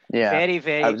 Very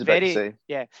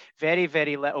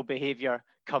little behavior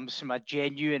comes from a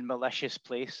genuine malicious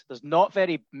place. There's not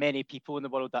very many people in the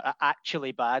world that are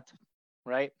actually bad,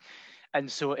 right?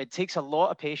 And so it takes a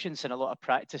lot of patience and a lot of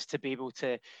practice to be able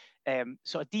to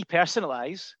sort of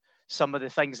depersonalize some of the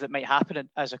things that might happen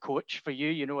as a coach for you.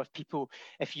 You know,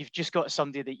 if you've just got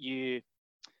somebody that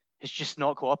is just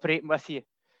not cooperating with you,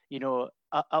 you know,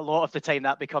 a lot of the time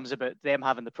that becomes about them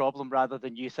having the problem rather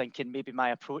than you thinking maybe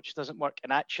my approach doesn't work.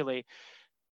 And actually,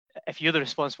 if you're the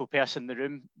responsible person in the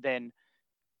room, then,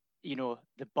 you know,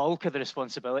 the bulk of the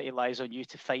responsibility lies on you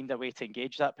to find a way to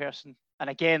engage that person. And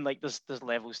again, like there's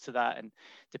levels to that, and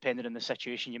depending on the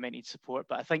situation, you might need support.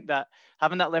 But I think that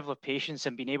having that level of patience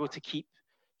and being able to keep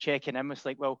checking in with,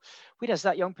 like, well, where is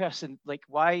that young person? Like,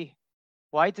 why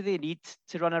do they need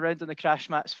to run around on the crash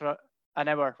mats for an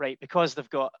hour? Right, because they've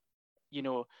got, you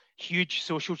know, huge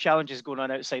social challenges going on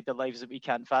outside their lives that we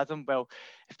can't fathom. Well,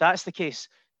 if that's the case,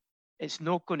 it's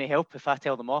not going to help if I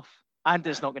tell them off, and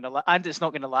it's not going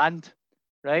to land,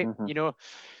 right? You know,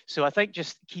 so I think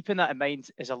just keeping that in mind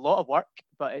is a lot of work,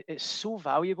 but it's so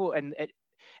valuable, and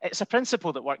it's a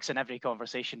principle that works in every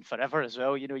conversation forever as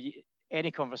well. You know,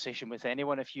 any conversation with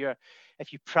anyone, if you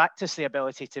practice the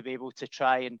ability to be able to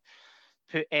try and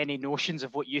put any notions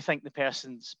of what you think the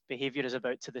person's behavior is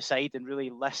about to the side and really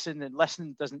listen. And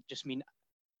listening doesn't just mean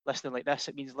listening like this,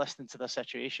 it means listening to the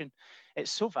situation. It's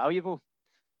so valuable,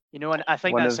 you know. And I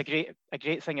think that's a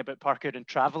great thing about parkour and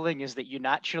traveling, is that you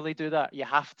naturally do that.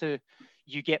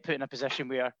 You get put in a position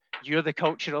where you're the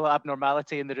cultural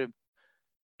abnormality in the room,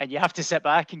 and you have to sit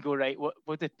back and go, right,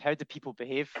 how do people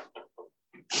behave,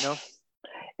 you know?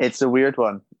 It's a weird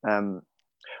one.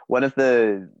 One of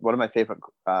my favorite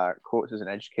quotes as an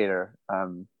educator,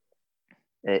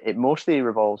 it mostly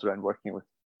revolves around working with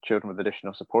children with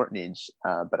additional support needs,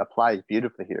 but applies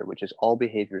beautifully here, which is all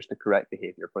behavior is the correct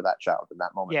behavior for that child in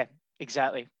that moment. Yeah,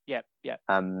 exactly. Yeah.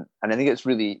 And I think it's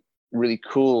really, really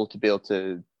cool to be able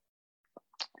to,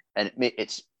 and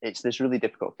it's this really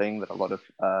difficult thing that a lot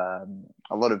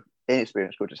of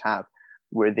inexperienced coaches have,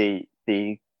 where they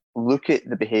look at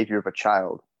the behavior of a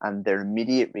child and their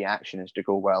immediate reaction is to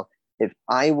go, well, if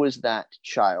I was that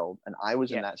child and I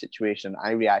was in Yeah. that situation,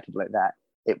 I reacted like that,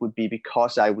 it would be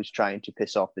because I was trying to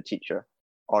piss off the teacher,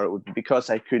 or it would be because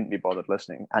I couldn't be bothered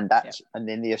listening. And and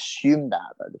then they assume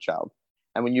that about the child.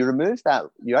 And when you remove that,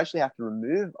 you actually have to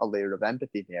remove a layer of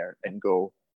empathy there and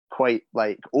go quite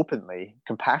like openly,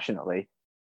 compassionately,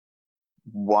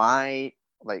 why,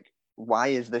 like, why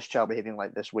is this child behaving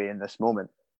like this way in this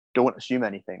moment? Don't assume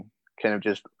anything. Kind of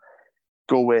just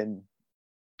go in,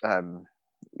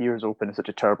 ears open is such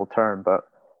a terrible term, but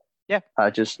Yeah.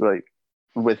 Just like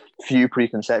with few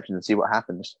preconceptions and see what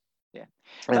happens. Yeah.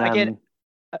 But again,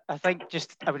 I think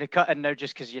I'm going to cut in now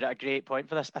just because you're at a great point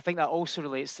for this. I think that also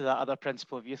relates to that other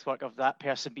principle of youth work, of that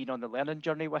person being on the learning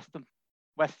journey with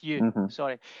you,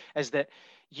 mm-hmm. is that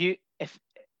if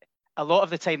a lot of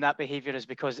the time that behavior is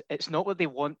because it's not what they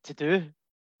want to do,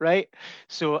 right?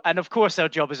 So, and of course our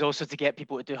job is also to get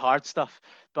people to do hard stuff,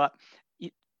 but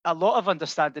a lot of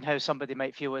understanding how somebody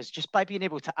might feel is just by being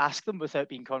able to ask them without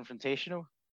being confrontational.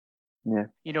 Yeah.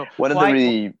 You know,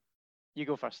 you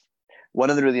go first. One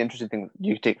of the really interesting things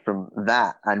you take from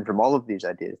that and from all of these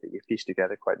ideas that you've pieced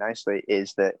together quite nicely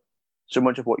is that so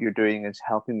much of what you're doing is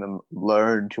helping them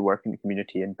learn to work in the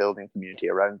community and building community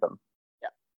around them. Yeah.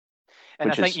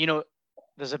 And I think,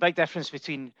 there's a big difference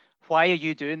between why are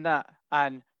you doing that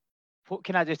and what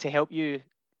can I do to help you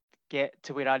get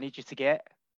to where I need you to get?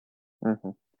 Mm-hmm.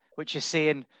 Which is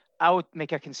saying, I'll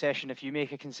make a concession if you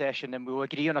make a concession and we'll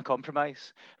agree on a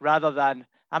compromise, rather than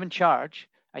I'm in charge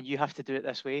and you have to do it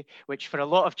this way, which for a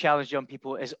lot of challenged young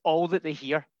people is all that they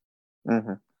hear.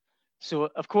 Mm-hmm. So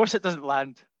of course it doesn't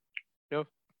land.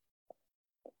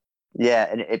 Yeah,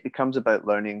 and it becomes about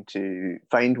learning to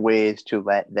find ways to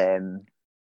let them,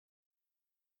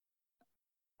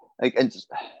 like, and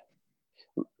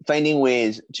finding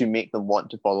ways to make them want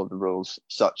to follow the rules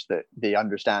such that they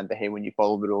understand that, hey, when you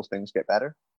follow the rules, things get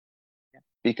better. Yeah.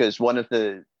 Because one of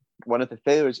the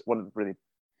failures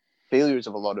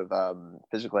of a lot of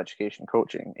physical education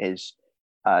coaching is,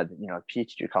 a PE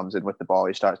teacher comes in with the ball,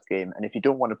 he starts the game, and if you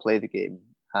don't want to play the game,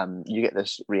 you get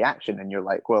this reaction, and you're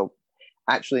like, well,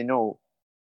 actually, no,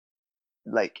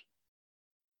 like,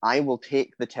 I will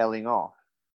take the telling off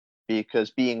because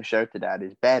being shouted at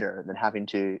is better than having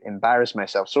to embarrass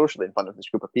myself socially in front of this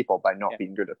group of people by not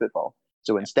being good at football.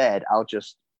 So instead, I'll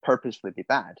just purposefully be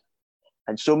bad.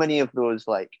 And so many of those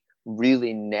like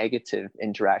really negative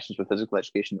interactions with physical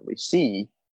education that we see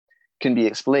can be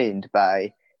explained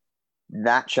by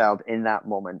that child in that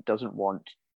moment doesn't want,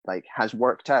 like, has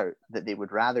worked out that they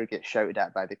would rather get shouted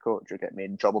at by the coach or get made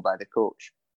in trouble by the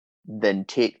coach than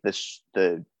take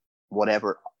the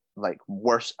whatever like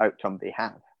worse outcome they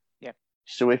have. Yeah.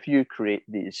 So if you create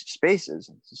these spaces,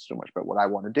 and this is so much about what I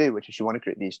want to do, which is you want to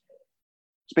create these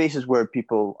spaces where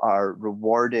people are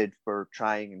rewarded for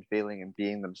trying and failing and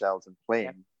being themselves and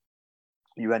playing,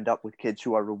 you end up with kids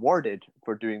who are rewarded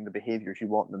for doing the behaviors you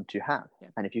want them to have. Yeah.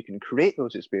 And if you can create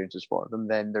those experiences for them,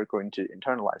 then they're going to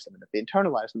internalize them. And if they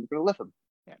internalize them, they're going to live them.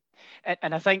 Yeah.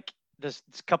 And I think there's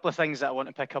a couple of things that I want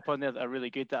to pick up on there that are really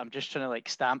good that I'm just trying to like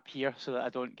stamp here so that I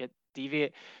don't get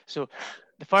deviate. So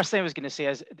the first thing I was going to say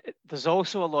is there's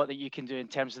also a lot that you can do in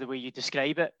terms of the way you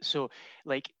describe it. So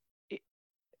like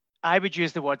I would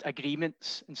use the word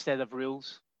agreements instead of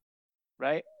rules,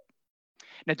 right?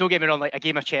 Now, don't get me wrong, like a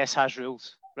game of chess has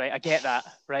rules, right? I get that,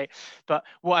 right? But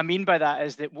what I mean by that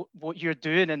is that what you're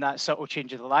doing in that subtle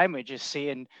change of the language is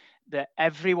saying that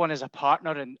everyone is a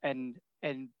partner in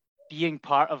being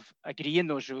part of agreeing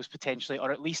those rules potentially,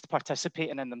 or at least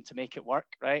participating in them to make it work,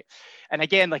 right? And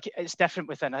again, like it's different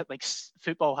within it. Like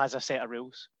football has a set of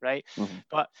rules, right? Mm-hmm.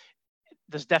 But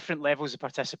there's different levels of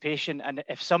participation, and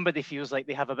if somebody feels like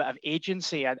they have a bit of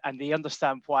agency and they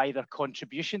understand why their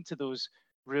contribution to those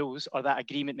rules or that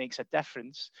agreement makes a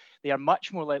difference, they are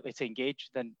much more likely to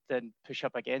engage than push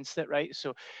up against it, right?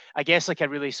 So I guess like a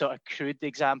really sort of crude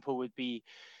example would be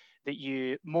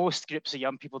that most groups of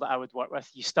young people that I would work with,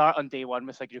 you start on day one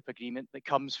with a group agreement that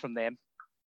comes from them,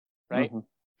 right?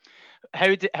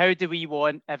 Mm-hmm. How do we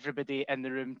want everybody in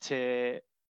the room to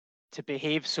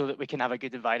behave so that we can have a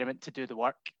good environment to do the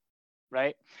work,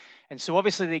 right? And so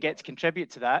obviously they get to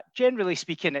contribute to that. Generally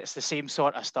speaking, it's the same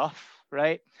sort of stuff,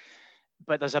 right?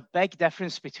 But there's a big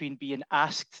difference between being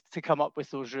asked to come up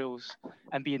with those rules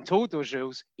and being told those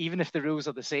rules, even if the rules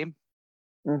are the same.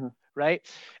 Mm-hmm. Right.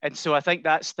 And so I think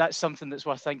that's something that's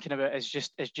worth thinking about is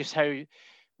just how,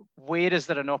 where is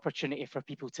there an opportunity for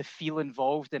people to feel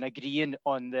involved in agreeing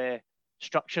on the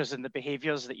structures and the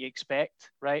behaviors that you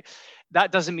expect, right?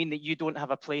 That doesn't mean that you don't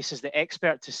have a place as the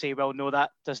expert to say, well, no,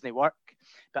 that doesn't work.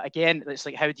 But again, it's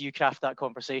like, how do you craft that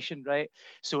conversation, right?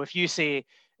 So if you say,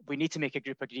 we need to make a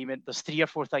group agreement. There's 3 or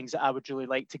 4 things that I would really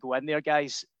like to go in there,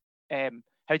 guys.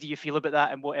 How do you feel about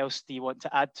that? And what else do you want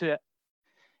to add to it?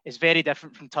 It's very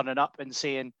different from turning up and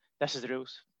saying, this is the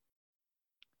rules.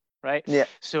 Right? Yeah.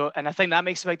 So, and I think that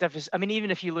makes a big difference. I mean, even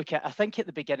if you look at, I think at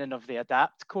the beginning of the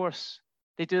ADAPT course,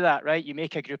 they do that, right? You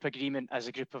make a group agreement as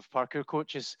a group of parkour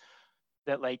coaches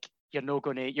that like, you're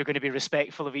going to be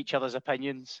respectful of each other's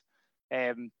opinions.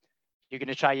 You're going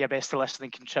to try your best to listen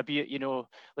and contribute, you know,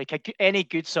 like any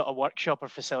good sort of workshop or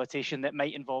facilitation that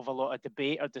might involve a lot of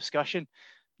debate or discussion,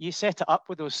 you set it up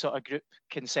with those sort of group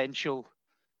consensual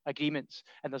agreements.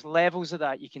 And there's levels of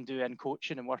that you can do in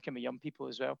coaching and working with young people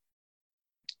as well.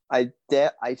 I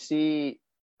see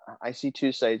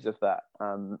 2 sides of that.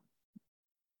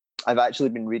 I've actually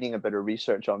been reading a bit of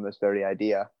research on this very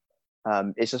idea.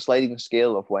 It's a sliding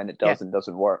scale of when it does and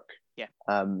doesn't work. Yeah.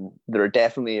 There are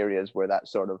definitely areas where that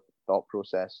sort of thought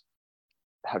process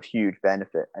have huge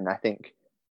benefit. And I think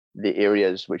the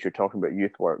areas which you're talking about,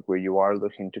 youth work, where you are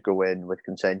looking to go in with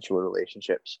consensual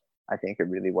relationships, I think it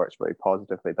really works very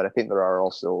positively. But I think there are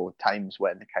also times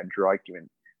when the counter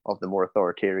argument of the more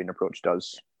authoritarian approach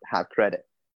does have credit.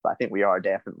 But I think we are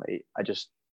definitely,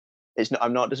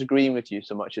 I'm not disagreeing with you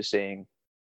so much as saying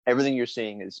everything you're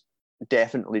saying is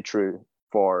definitely true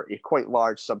for a quite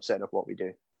large subset of what we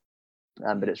do.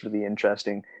 But it's really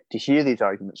interesting to hear these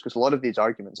arguments, because a lot of these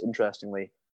arguments,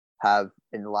 interestingly, have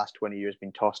in the last 20 years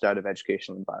been tossed out of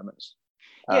educational environments.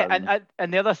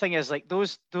 And the other thing is, like,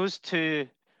 those 2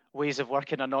 ways of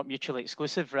working are not mutually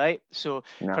exclusive, right? So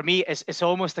for me, it's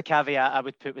almost a caveat I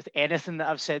would put with anything that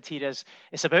I've said here is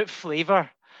it's about flavor,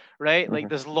 right? Mm-hmm. Like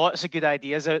there's lots of good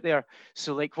ideas out there.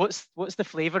 So like, what's the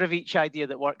flavor of each idea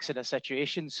that works in a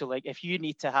situation? So like, if you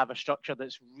need to have a structure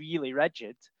that's really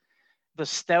rigid,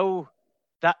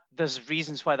 there's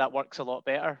reasons why that works a lot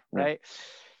better, right?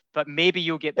 But maybe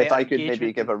you'll get better. If I could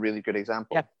maybe give a really good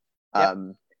example.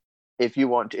 If you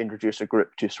want to introduce a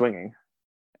group to swinging,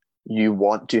 you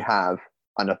want to have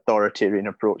an authoritarian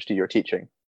approach to your teaching,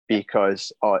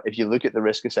 because if you look at the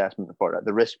risk assessment for it,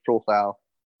 the risk profile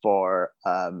for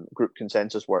group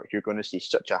consensus work, you're going to see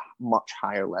such a much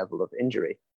higher level of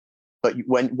injury. But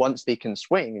once they can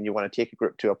swing and you want to take a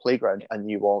group to a playground and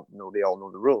they all know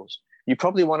the rules, you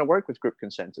probably want to work with group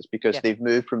consensus, because they've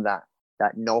moved from that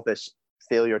novice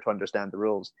failure to understand the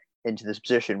rules into this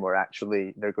position where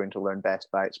actually they're going to learn best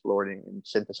by exploring and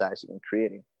synthesizing and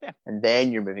creating. And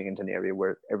then you're moving into an area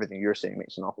where everything you're saying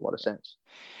makes an awful lot of sense.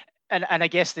 And I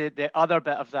guess the other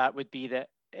bit of that would be that,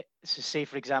 so say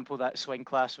for example, that swing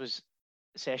class was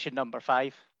session number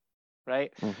 5,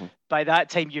 right? Mm-hmm. By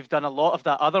that time, you've done a lot of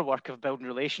that other work of building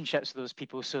relationships with those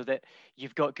people so that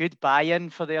you've got good buy-in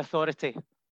for the authority.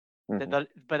 Mm-hmm.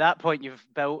 By that point, you've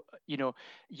built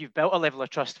a level of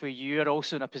trust where you are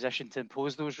also in a position to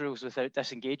impose those rules without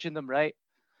disengaging them, right?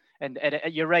 And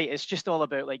you're right, it's just all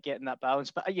about like getting that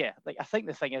balance. But like I think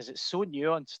the thing is, it's so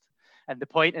nuanced, and the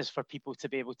point is for people to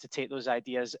be able to take those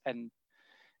ideas and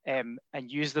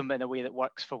use them in a way that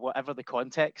works for whatever the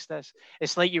context is.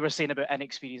 It's like you were saying about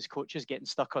inexperienced coaches getting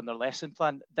stuck on their lesson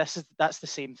plan. That's the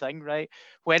same thing, right?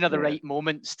 When are the right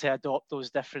moments to adopt those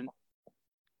different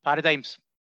paradigms?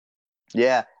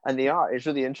 Yeah, and they are. It's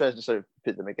really interesting to sort of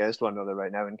put them against one another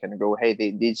right now and kind of go, hey,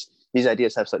 these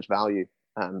ideas have such value.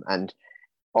 And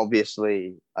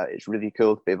obviously, it's really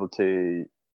cool to be able to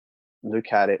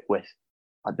look at it with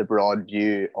the broad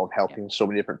view of helping so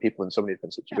many different people in so many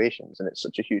different situations. And it's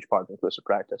such a huge part of inclusive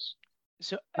practice.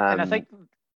 So, and I think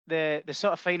the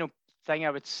sort of final thing I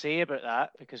would say about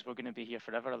that, because we're going to be here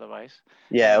forever otherwise.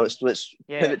 Yeah, let's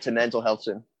pivot to mental health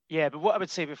soon. Yeah, but what I would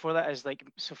say before that is like,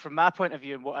 so from my point of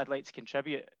view and what I'd like to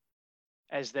contribute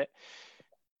is that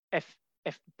if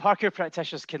parkour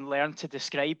practitioners can learn to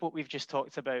describe what we've just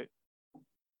talked about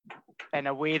in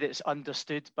a way that's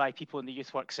understood by people in the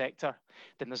youth work sector,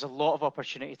 then there's a lot of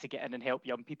opportunity to get in and help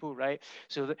young people, right?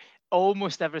 So that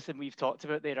almost everything we've talked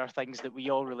about there are things that we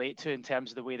all relate to in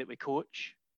terms of the way that we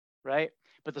coach, right?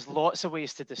 But there's lots of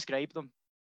ways to describe them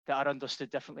that are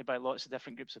understood differently by lots of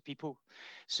different groups of people.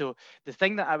 So the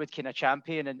thing that I would kind of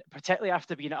champion, and particularly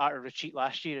after being at Art of Retreat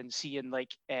last year and seeing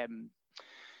like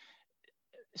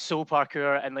Soul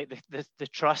Parkour and like the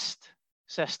trust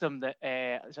system that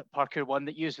Parkour One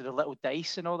that used with the little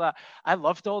dice and all that, I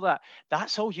loved all that.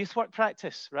 That's all youth work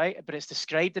practice, right? But it's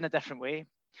described in a different way.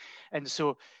 And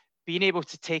so being able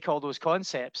to take all those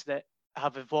concepts that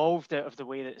have evolved out of the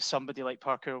way that somebody like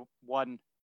Parkour One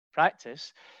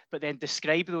practice, but then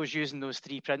describe those using those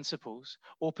 3 principles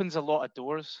opens a lot of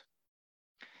doors.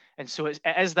 And so it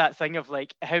is that thing of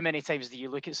like, how many times do you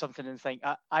look at something and think,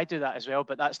 I do that as well,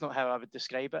 but that's not how I would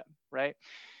describe it, right?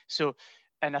 So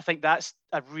And I think that's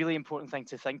a really important thing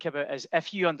to think about, is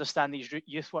if you understand these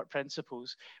youth work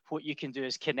principles, what you can do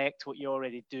is connect what you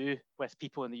already do with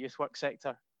people in the youth work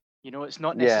sector. It's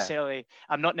not necessarily,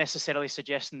 I'm not necessarily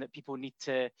suggesting that people need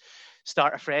to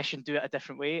start afresh and do it a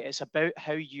different way. It's about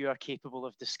how you are capable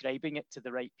of describing it to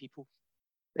the right people.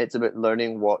 It's about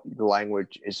learning what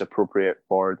language is appropriate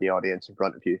for the audience in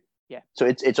front of you. Yeah. So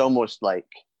it's almost like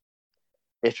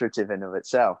iterative in of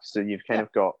itself. So you've kind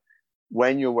of got,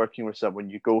 when you're working with someone,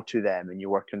 you go to them and you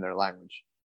work in their language.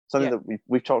 Something that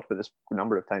we've talked about this a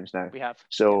number of times now. We have.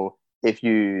 So if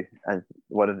you, and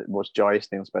one of the most joyous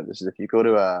things about this is if you go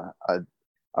to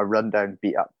a rundown,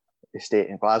 beat up estate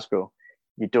in Glasgow,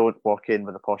 you don't walk in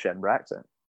with a posh Edinburgh accent.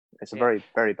 It's a very,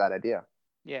 very bad idea.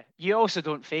 Yeah. You also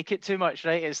don't fake it too much,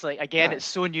 right? It's like, again, it's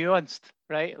so nuanced,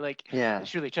 right? Like,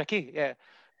 it's really tricky. Yeah.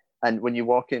 And when you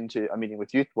walk into a meeting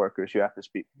with youth workers, you have to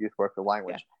speak youth worker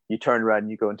language. You turn around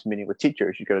and you go into meeting with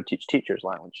teachers, you've got to teach teachers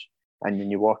language. And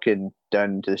when you walk in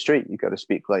down to the street, you've got to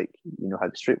speak like you know how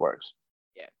the street works.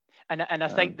 Yeah. And I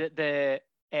think that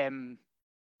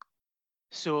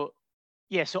so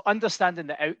understanding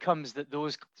the outcomes that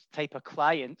those type of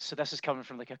clients, so this is coming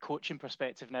from like a coaching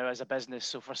perspective now as a business.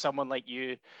 So for someone like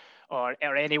you or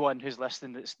anyone who's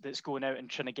listening that's going out and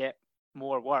trying to get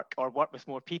more work or work with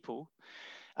more people,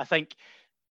 I think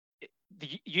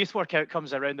the youth work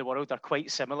outcomes around the world are quite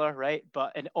similar, right?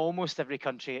 But in almost every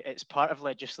country, it's part of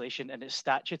legislation and it's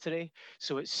statutory.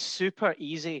 So it's super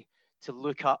easy to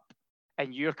look up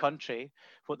in your country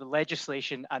what the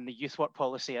legislation and the youth work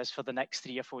policy is for the next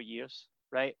 3 or 4 years,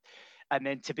 right? And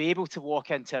then to be able to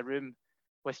walk into a room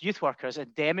with youth workers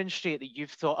and demonstrate that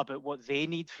you've thought about what they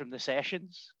need from the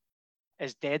sessions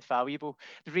is dead valuable.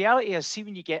 The reality is, see,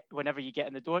 whenever you get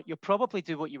in the door, you'll probably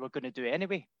do what you were going to do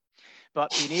anyway. But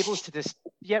being able to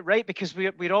because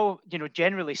we're all,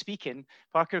 generally speaking,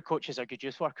 Parkour coaches are good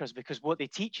youth workers because what they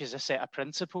teach is a set of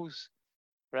principles,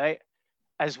 right?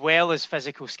 As well as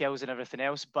physical skills and everything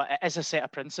else. But it is a set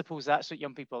of principles. That's what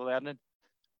young people are learning.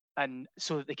 And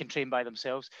so that they can train by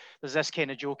themselves. There's this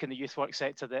kind of joke in the youth work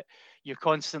sector that you're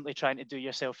constantly trying to do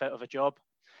yourself out of a job.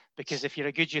 Because if you're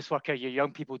a good youth worker, your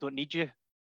young people don't need you.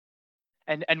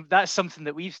 And that's something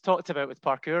that we've talked about with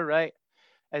Parkour, right?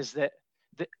 Is that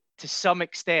to some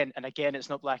extent, and again, it's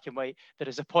not black and white, there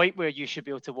is a point where you should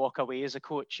be able to walk away as a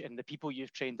coach and the people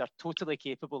you've trained are totally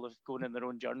capable of going on their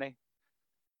own journey.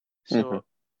 So,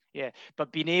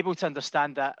 but being able to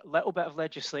understand that little bit of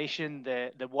legislation,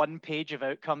 the 1 page of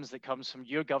outcomes that comes from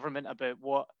your government about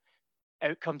what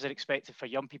outcomes are expected for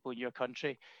young people in your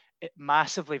country, it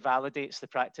massively validates the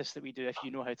practice that we do if you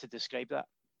know how to describe that.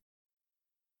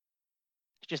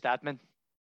 It's just admin.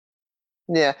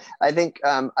 Yeah, I think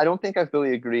I don't think I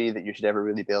fully agree that you should ever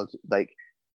really build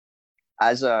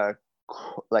as a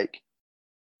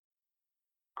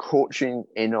coaching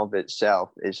in of itself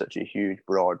is such a huge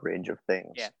broad range of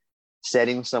things. Yeah.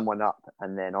 Setting someone up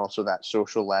and then also that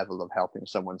social level of helping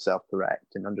someone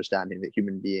self-correct and understanding that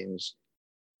human beings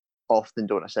often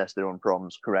don't assess their own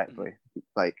problems correctly.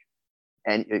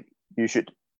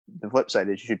 The flip side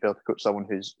is you should be able to coach someone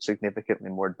who's significantly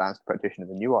more advanced practitioner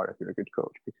than you are if you're a good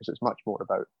coach, because it's much more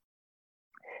about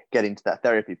getting to that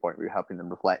therapy point where you're helping them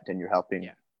reflect and you're helping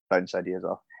bounce ideas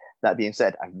off. That being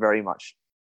said, I very much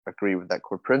agree with that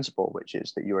core principle, which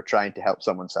is that you are trying to help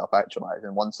someone self-actualize.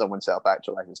 And once someone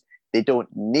self-actualizes, they don't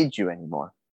need you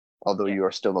anymore, although you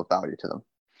are still of value to them.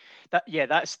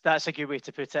 That's a good way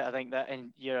to put it. I think that,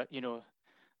 and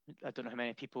I don't know how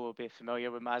many people will be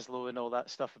familiar with Maslow and all that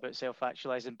stuff about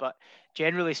self-actualizing, but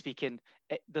generally speaking,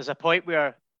 there's a point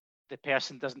where the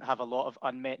person doesn't have a lot of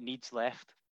unmet needs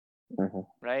left,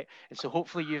 right? And so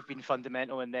hopefully you've been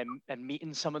fundamental in them and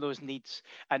meeting some of those needs.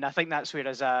 And I think that's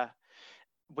where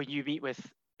when you meet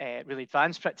with really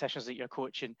advanced practitioners that you're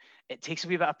coaching, it takes a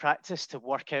wee bit of practice to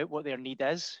work out what their need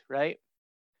is, right?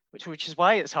 Which is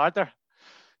why it's harder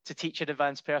to teach an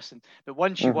advanced person. But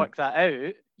once you work that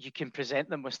out, you can present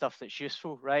them with stuff that's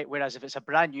useful, right? Whereas if it's a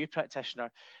brand new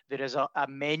practitioner, there is a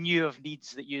menu of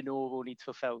needs that will need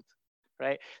fulfilled,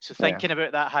 right? So thinking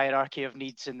about that hierarchy of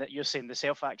needs, and that you're saying the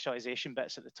self-actualization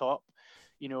bits at the top,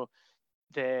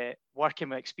 the working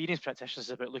with experienced practitioners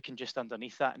is about looking just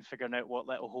underneath that and figuring out what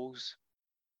little holes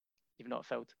you've not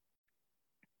filled.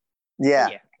 Yeah.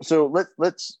 So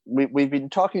we've been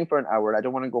talking for an hour. I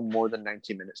don't want to go more than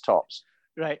 90 minutes tops.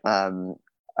 Right. But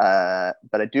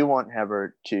I do want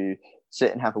Heather to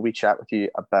sit and have a wee chat with you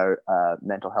about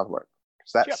mental health work,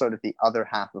 because that's sort of the other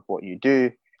half of what you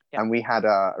do. And we had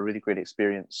a really great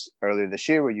experience earlier this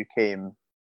year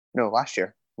last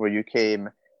year, where you came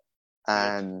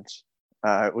and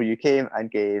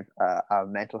gave a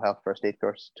mental health first aid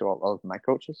course to all of my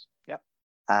coaches. Yep.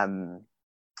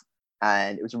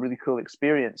 and it was a really cool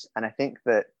experience. And I think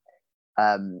that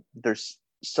there's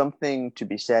something to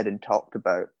be said and talked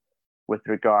about with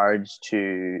regards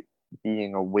to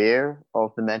being aware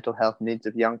of the mental health needs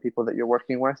of young people that you're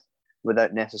working with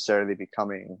without necessarily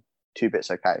becoming two-bit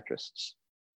psychiatrists.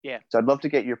 Yeah. So I'd love to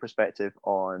get your perspective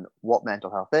on what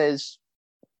mental health is,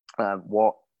 how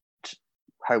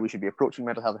we should be approaching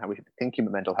mental health, and how we should be thinking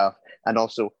about mental health, and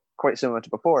also, quite similar to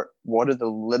before, what are the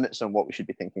limits on what we should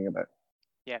be thinking about?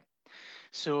 Yeah.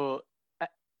 So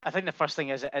I think the first thing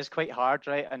is it is quite hard,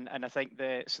 right? And I think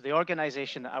the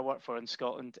organisation that I work for in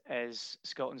Scotland is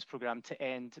Scotland's programme to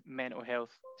end mental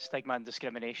health stigma and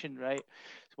discrimination, right?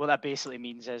 So what that basically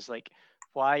means is, like,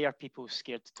 why are people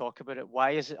scared to talk about it?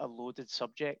 Why is it a loaded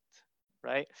subject,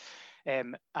 right?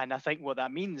 And I think what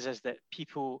that means is that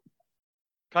people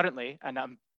currently, and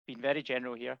I'm being very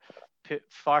general here, put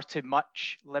far too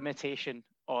much limitation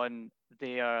on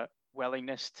their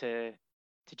willingness to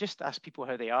just ask people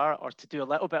how they are, or to do a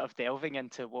little bit of delving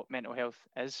into what mental health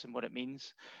is and what it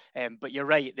means. But you're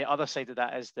right, the other side of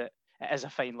that is that it is a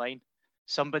fine line.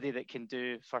 Somebody that can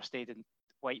do first aid and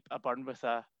wipe a burn with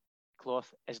a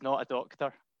cloth is not a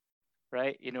doctor,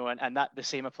 right? And that the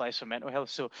same applies for mental health.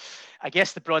 So I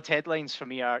guess the broad headlines for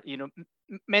me are,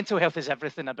 mental health is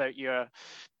everything about your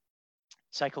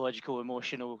psychological,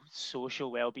 emotional,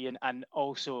 social well-being, and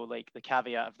also, like, the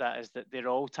caveat of that is that they're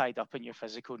all tied up in your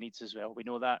physical needs as well. We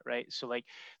know that, right? So, like,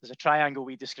 there's a triangle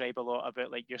we describe a lot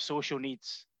about, like, your social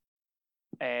needs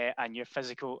and your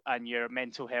physical and your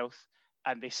mental health,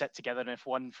 and they sit together, and if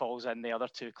one falls in, the other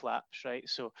two collapse, right?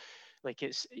 So, like,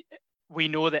 we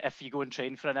know that if you go and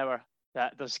train for an hour,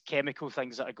 that there's chemical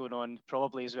things that are going on,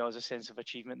 probably, as well as a sense of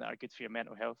achievement, that are good for your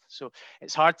mental health. So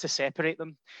it's hard to separate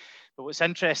them. But what's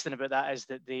interesting about that is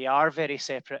that they are very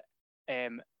separate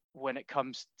when it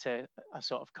comes to a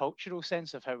sort of cultural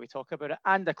sense of how we talk about it,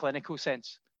 and a clinical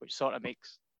sense, which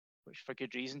for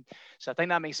good reason. So I think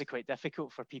that makes it quite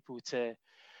difficult for people to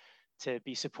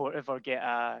be supportive or get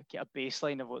a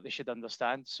baseline of what they should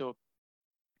understand. So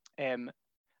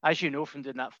as you know from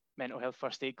doing that mental health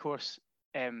first aid course,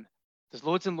 there's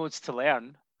loads and loads to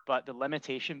learn, but the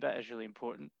limitation bit is really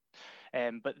important.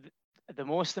 But the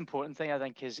most important thing, I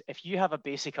think, is if you have a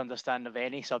basic understanding of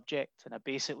any subject and a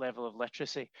basic level of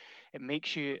literacy, it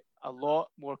makes you a lot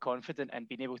more confident in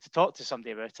being able to talk to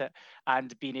somebody about it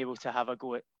and being able to have a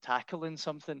go at tackling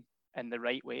something in the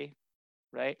right way,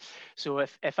 right? So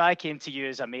if I came to you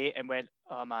as a mate and went,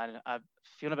 oh man, I'm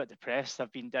feeling a bit depressed,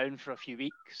 I've been down for a few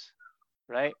weeks,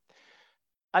 right?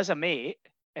 As a mate,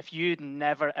 if you'd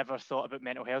never ever thought about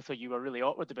mental health, or you were really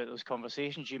awkward about those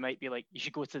conversations, you might be like, you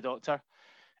should go to the doctor.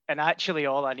 And actually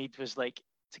all I need was, like,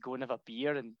 to go and have a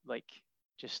beer and, like,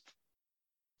 just,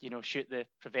 shoot the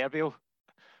proverbial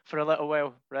for a little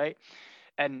while, right?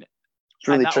 And it's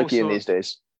really and tricky also, in these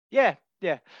days. Yeah.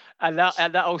 And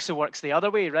that also works the other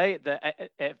way, right? That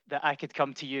I could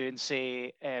come to you and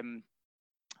say,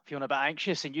 feeling a bit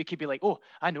anxious, and you could be like, oh,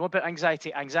 I know about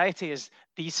anxiety. Anxiety is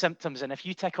these symptoms, and if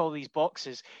you tick all these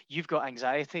boxes, you've got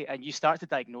anxiety, and you start to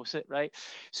diagnose it, right?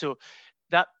 So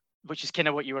that, which is kind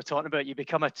of what you were talking about, you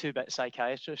become a two-bit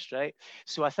psychiatrist, right?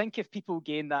 So I think if people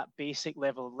gain that basic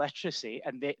level of literacy,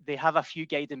 and they have a few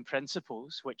guiding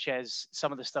principles, which is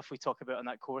some of the stuff we talk about in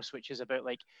that course, which is about,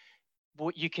 like,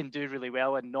 what you can do really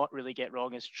well and not really get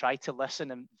wrong is try to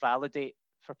listen and validate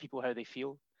for people how they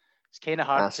feel. It's kind of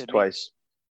hard to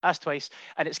ask twice,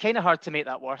 and it's kind of hard to make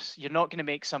that worse. You're not going to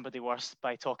make somebody worse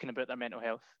by talking about their mental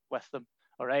health with them.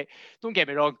 All right, don't get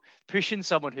me wrong, pushing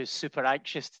someone who's super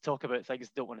anxious to talk about things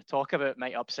they don't want to talk about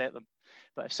might upset them.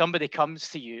 But if somebody comes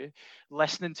to you,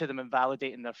 listening to them and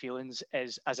validating their feelings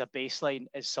is, as a baseline,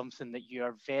 is something that you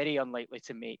are very unlikely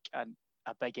to make a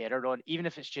big error on, even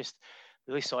if it's just,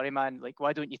 really sorry, man, like,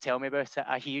 why don't you tell me about it?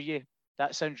 I hear you.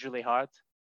 That sounds really hard.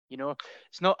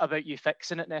 It's not about you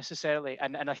fixing it necessarily.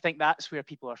 And I think that's where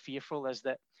people are fearful, is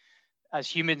that as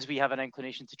humans, we have an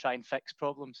inclination to try and fix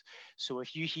problems. So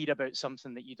if you hear about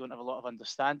something that you don't have a lot of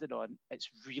understanding on, it's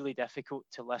really difficult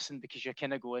to listen, because you're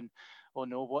kind of going, oh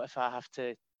no, what if I have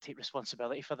to take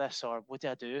responsibility for this? Or what do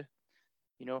I do?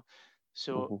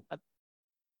 So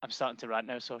I'm starting to rant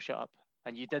now, so I'll shut up.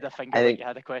 And you did a finger like you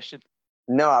had a question.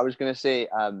 No, I was going to say,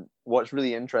 what's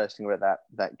really interesting about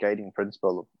that guiding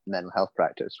principle of mental health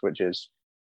practice, which is,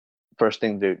 first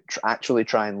thing to actually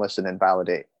try and listen and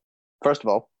validate. First of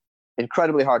all,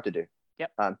 incredibly hard to do.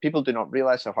 Yep. People do not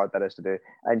realize how hard that is to do.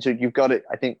 And so you've got it.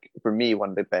 I think for me, one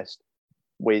of the best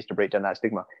ways to break down that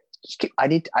stigma,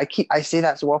 I say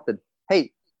that so often.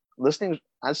 Hey, listening,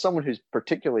 as someone who's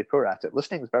particularly poor at it,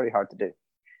 listening is very hard to do.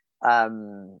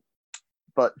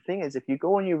 But the thing is, if you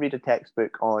go and you read a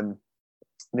textbook on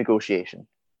negotiation,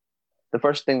 the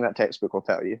first thing that textbook will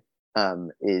tell you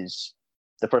is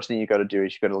the first thing you got to do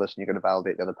is you got to listen, you got to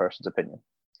validate the other person's opinion.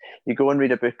 You go and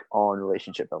read a book on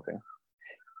relationship building.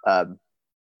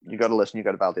 You got to listen, you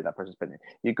got to validate that person's opinion.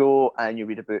 You go and you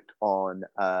read a book on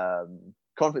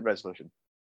conflict resolution.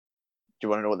 Do you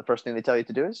want to know what the first thing they tell you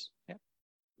to do is? Yeah.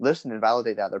 Listen and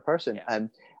validate the other person. Yeah.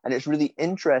 And it's really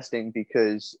interesting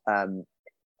because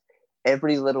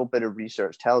every little bit of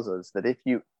research tells us that if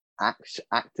you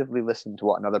actively listen to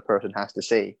what another person has to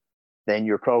say, then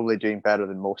you're probably doing better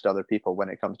than most other people when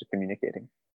it comes to communicating.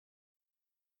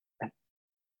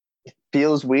 It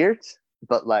feels weird,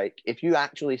 but like if you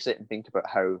actually sit and think about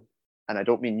how, and I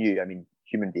don't mean you, I mean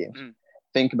human beings,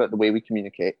 think about the way we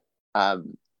communicate,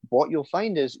 what you'll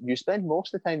find is you spend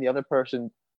most of the time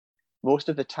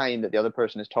that the other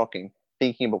person is talking,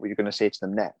 thinking about what you're going to say to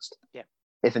them next. Yeah.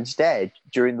 If instead,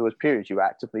 during those periods, you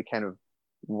actively kind of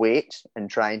wait and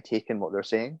try and take in what they're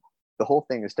saying, the whole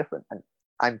thing is different. And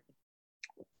I'm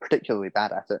particularly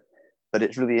bad at it, but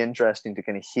it's really interesting to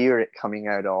kind of hear it coming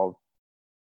out of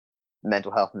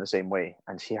mental health in the same way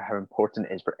and see how important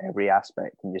it is for every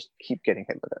aspect and just keep getting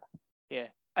hit with it. Yeah.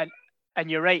 And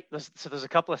you're right. There's a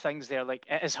couple of things there. Like,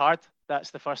 it is hard. That's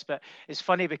the first bit. It's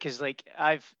funny because like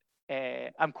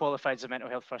I'm qualified as a mental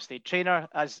health first aid trainer.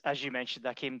 As you mentioned,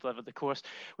 I came and delivered the course,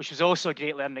 which was also a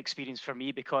great learning experience for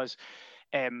me because,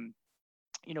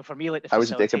 for me, like I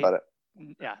was a dick about it.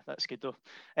 Yeah, that's good though.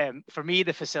 For me,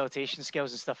 the facilitation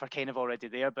skills and stuff are kind of already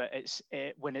there, but it's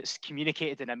when it's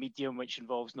communicated in a medium which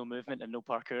involves no movement and no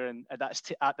parkour, and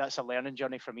that's a learning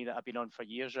journey for me that I've been on for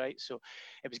years, right? So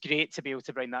it was great to be able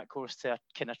to bring that course to a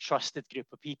kind of trusted group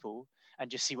of people and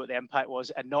just see what the impact was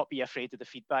and not be afraid of the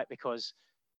feedback because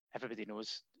everybody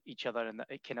knows each other, and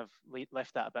it kind of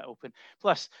left that a bit open.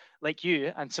 Plus, like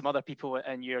you and some other people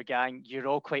in your gang, you're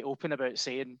all quite open about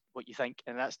saying what you think,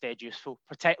 and that's dead useful,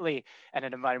 particularly in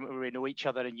an environment where we know each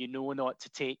other and you know not to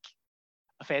take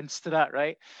offense to that,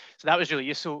 right? So that was really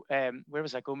useful. Where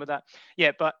was I going with that?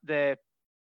 Yeah, but that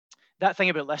thing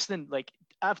about listening, like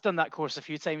I've done that course a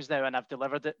few times now and I've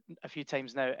delivered it a few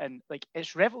times now, and like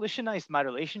it's revolutionized my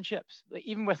relationships, like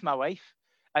even with my wife.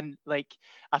 And like,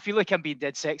 I feel like I'm being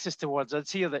dead sexist towards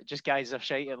us here, that just guys are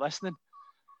shy at listening.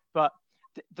 But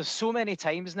there's so many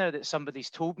times now that somebody's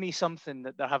told me something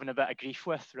that they're having a bit of grief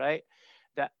with, right?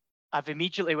 That I've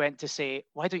immediately went to say,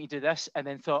 why don't you do this? And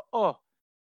then thought, oh,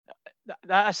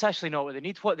 that's actually not what they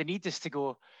need. What they need is to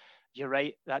go, you're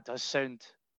right, that does sound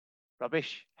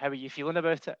rubbish. How are you feeling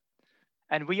about it?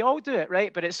 And we all do it,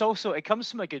 right? But it's also, it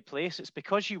comes from a good place. It's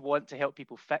because you want to help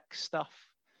people fix stuff,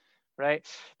 right?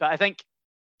 But I think,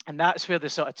 and that's where the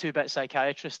sort of two-bit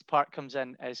psychiatrist part comes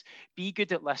in, is be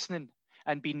good at listening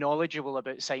and be knowledgeable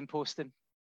about signposting.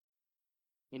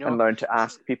 And learn to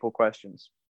ask people questions.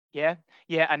 Yeah,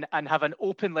 and have an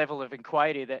open level of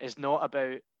inquiry that is not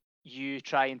about you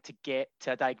trying to get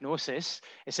to a diagnosis.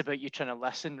 It's about you trying to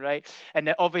listen, right?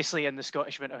 And obviously in the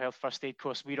Scottish Mental Health First Aid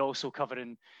course, we're also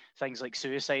covering things like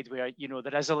suicide, where,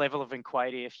 there is a level of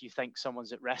inquiry if you think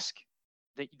someone's at risk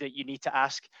that you need to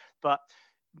ask. But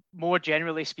more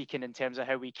generally speaking, in terms of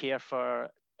how we care for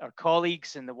our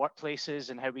colleagues in the workplaces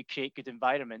and how we create good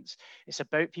environments, it's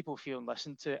about people feeling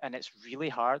listened to, and it's really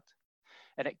hard.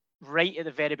 And right at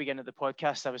the very beginning of the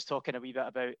podcast, I was talking a wee bit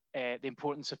about the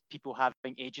importance of people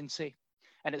having agency.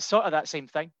 And it's sort of that same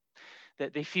thing,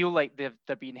 that they feel like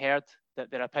they're being heard,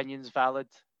 that their opinion's valid.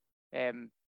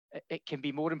 It can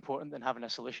be more important than having a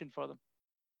solution for them.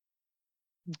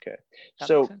 Okay.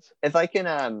 So if I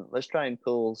can, let's try and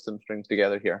pull some strings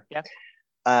together here. Yeah.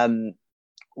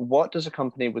 What does a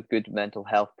company with good mental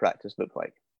health practice look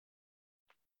like?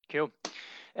 Cool.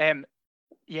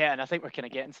 Yeah, and I think we're kind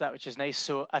of getting to that, which is nice.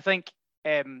 So I think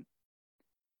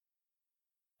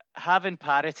having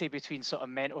parity between sort of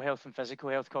mental health and physical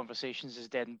health conversations is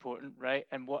dead important, right?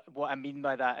 And what I mean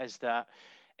by that is that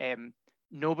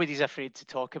nobody's afraid to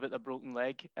talk about their broken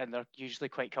leg, and they're usually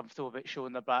quite comfortable about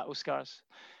showing their battle scars.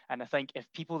 And I think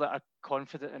if people that are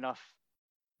confident enough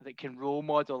that can role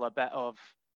model a bit of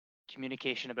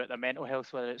communication about their mental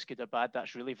health, whether it's good or bad,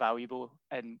 that's really valuable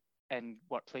in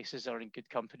workplaces or in good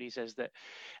companies.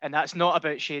 And that's not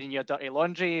about sharing your dirty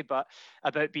laundry, but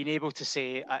about being able to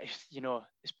say, it's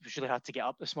really hard to get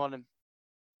up this morning.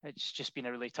 It's just been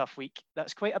a really tough week.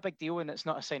 That's quite a big deal, and it's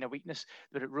not a sign of weakness,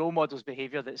 but it role models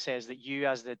behavior that says that you,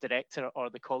 as the director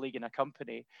or the colleague in a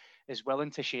company, is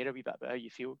willing to share a wee bit about how you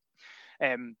feel.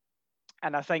 And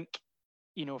I think,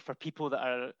 for people that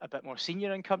are a bit more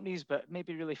senior in companies, but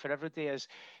maybe really for everybody, is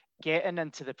getting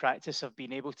into the practice of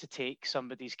being able to take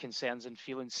somebody's concerns and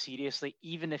feelings seriously,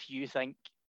 even if you think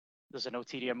there's an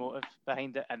ulterior motive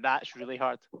behind it. And that's really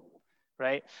hard,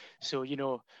 right? So,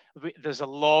 there's a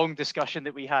long discussion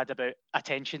that we had about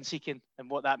attention seeking and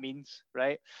what that means,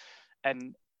 right?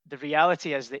 And the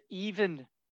reality is that even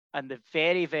in the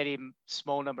very, very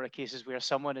small number of cases where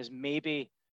someone is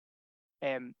maybe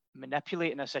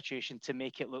manipulating a situation to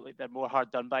make it look like they're more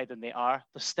hard done by than they are,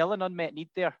 there's still an unmet need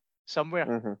there somewhere.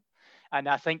 Mm-hmm. And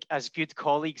I think as good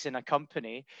colleagues in a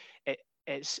company,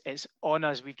 it's on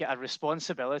us. We've got a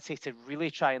responsibility to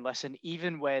really try and listen,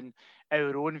 even when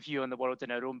our own view on the world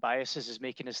and our own biases is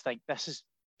making us think this is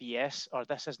BS or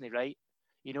this isn't right,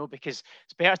 because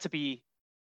it's better to be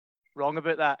wrong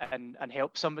about that and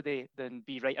help somebody than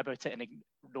be right about it and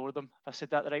ignore them. If I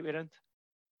said that the right way around.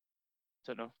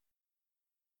 Don't know.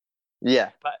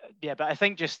 Yeah. But I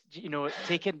think just,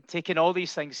 taking all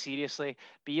these things seriously,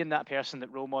 being that person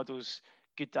that role models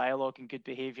good dialogue and good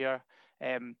behavior.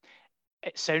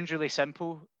 It sounds really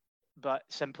simple, but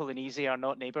simple and easy are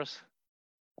not neighbors,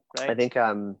 right? I think,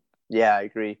 I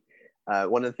agree.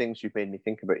 One of the things you've made me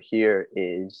think about here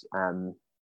is something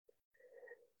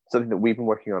that we've been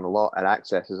working on a lot at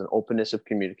Access is an openness of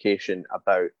communication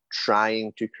about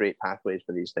trying to create pathways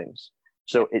for these things.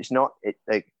 So it's not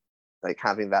like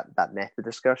having that meta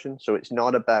discussion. So it's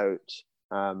not about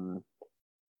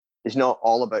it's not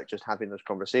all about just having those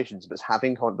conversations, but it's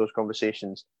having those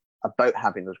conversations about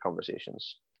having those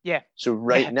conversations. Yeah. So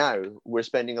now we're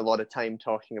spending a lot of time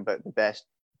talking about the best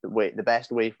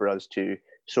way for us to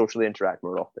socially interact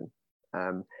more often.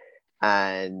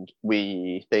 And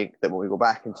we think that when we go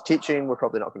back into teaching, we're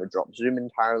probably not going to drop Zoom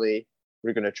entirely.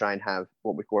 We're going to try and have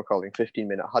what we're calling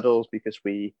 15-minute huddles, because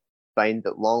we find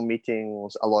that long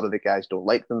meetings, a lot of the guys don't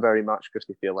like them very much because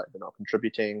they feel like they're not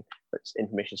contributing, but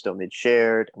information still needs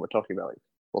shared. And we're talking about,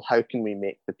 well, how can we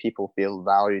make the people feel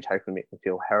valued? How can we make them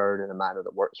feel heard in a manner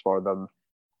that works for them?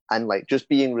 And just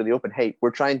being really open. Hey,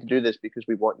 we're trying to do this because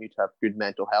we want you to have good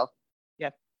mental health.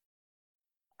 Yeah.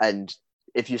 And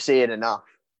if you say it enough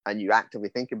and you actively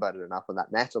think about it enough on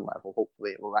that meta level,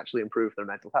 hopefully it will actually improve their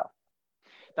mental health.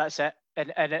 That's it.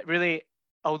 And it really,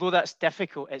 although that's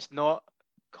difficult, it's not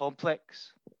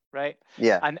complex, right?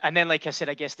 Yeah. And then, like I said,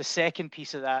 I guess the second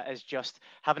piece of that is just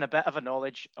having a bit of a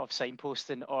knowledge of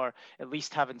signposting, or at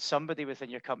least having somebody within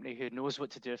your company who knows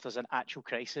what to do if there's an actual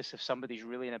crisis, if somebody's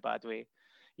really in a bad way.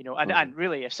 And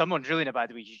really, if someone's really in a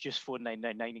bad way, you just phone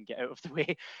 999 and get out of the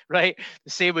way, right?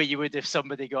 The same way you would if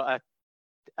somebody got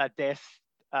a death,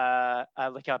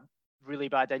 like a really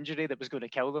bad injury that was going to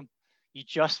kill them. You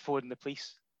just phone the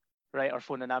police, right? Or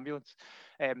phone an ambulance.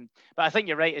 But I think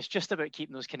you're right. It's just about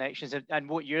keeping those connections. And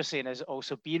what you're saying is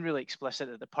also being really explicit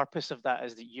that the purpose of that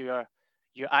is that you're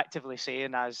actively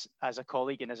saying as a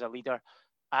colleague and as a leader,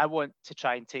 I want to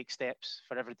try and take steps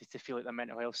for everybody to feel like their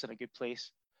mental health's in a good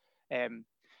place.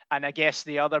 And I guess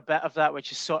the other bit of that,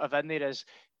 which is sort of in there, is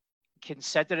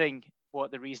considering what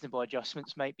the reasonable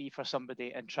adjustments might be for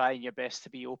somebody and trying your best to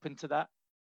be open to that.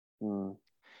 In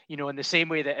the same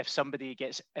way that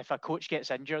if a coach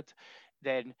gets injured,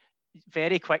 then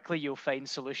very quickly you'll find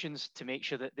solutions to make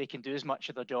sure that they can do as much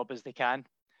of their job as they can.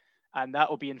 And that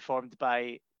will be informed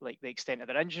by the extent of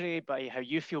their injury, by how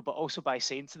you feel, but also by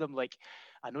saying to them,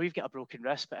 I know you've got a broken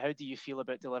wrist, but how do you feel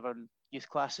about delivering youth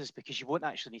classes? Because you won't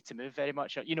actually need to move very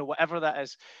much, or, whatever that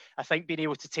is. I think being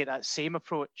able to take that same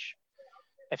approach,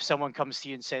 if someone comes to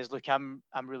you and says, look, I'm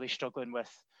really struggling with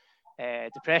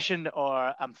depression,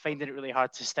 or I'm finding it really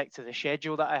hard to stick to the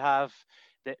schedule that I have,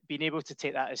 that being able to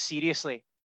take that as seriously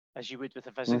as you would with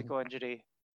a physical injury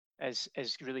is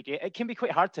really great. It can be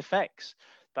quite hard to fix,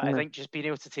 but I think just being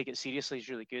able to take it seriously is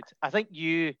really good. I think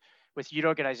you, with your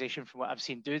organization, from what I've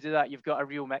seen, do that. You've got a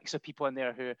real mix of people in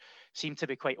there who seem to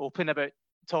be quite open about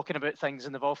talking about things,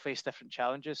 and they've all faced different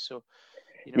challenges. So,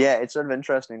 yeah, it's sort of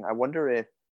interesting. I wonder if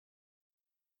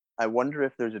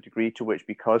there's a degree to which,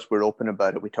 because we're open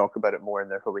about it, we talk about it more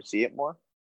and therefore we see it more.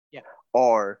 Yeah.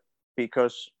 Or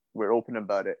because we're open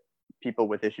about it, people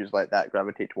with issues like that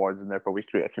gravitate towards, and therefore we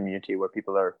create a community where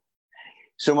people are.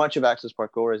 So much of Access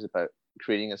Parkour is about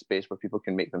creating a space where people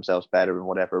can make themselves better in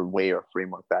whatever way or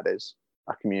framework that is.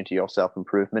 A community of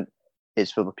self-improvement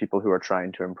is full of people who are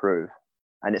trying to improve.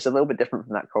 And it's a little bit different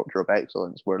from that culture of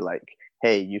excellence where,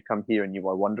 hey, you come here and you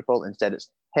are wonderful. Instead, it's,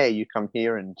 hey, you come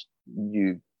here and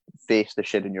you face the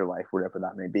shit in your life, wherever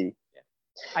that may be. Yeah.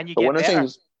 And you but get one better.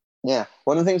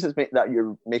 One of the things that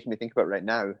you're making me think about right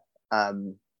now,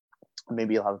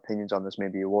 maybe you'll have opinions on this,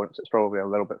 maybe you won't. It's probably a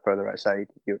little bit further outside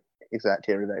your exact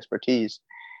area of expertise.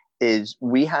 Is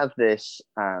we have this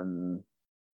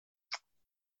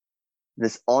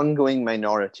this ongoing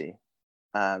minority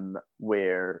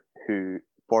for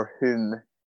whom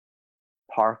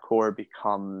parkour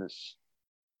becomes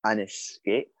an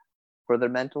escape for their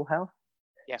mental health.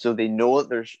 Yeah. So they know that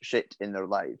there's shit in their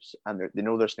lives, and they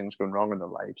know there's things going wrong in their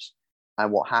lives.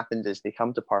 And what happens is they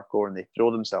come to parkour and they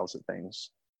throw themselves at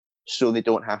things so they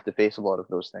don't have to face a lot of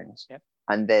those things. Yep.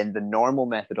 And then the normal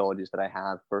methodologies that I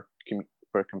have for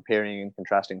comparing and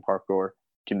contrasting parkour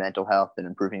to mental health and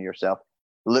improving yourself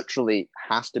literally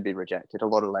has to be rejected. A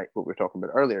lot of like what we were talking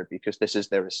about earlier, because this is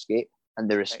their escape, and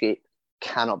their escape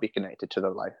cannot be connected to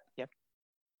their life. Yep.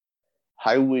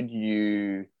 How would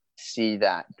you see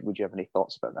that? Would you have any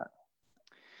thoughts about that?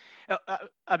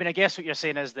 I mean, I guess what you're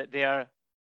saying is that they've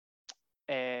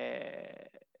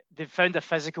found a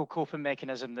physical coping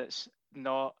mechanism that's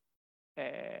not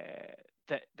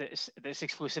that's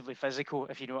exclusively physical,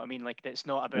 if you know what I mean. Like, that's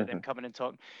not about them coming and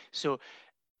talking. So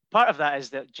part of that is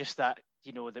that just that,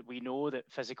 that we know that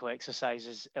physical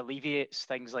exercises alleviates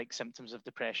things like symptoms of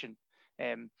depression.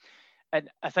 And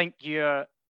I think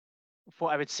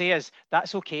what I would say is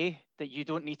that's okay, that you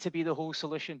don't need to be the whole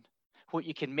solution. What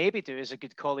you can maybe do as a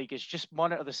good colleague is just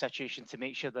monitor the situation to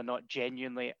make sure they're not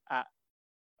genuinely at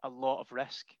a lot of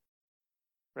risk,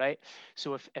 right?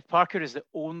 So if parkour is the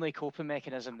only coping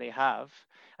mechanism they have,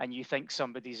 and you think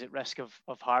somebody's at risk of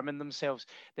harming themselves,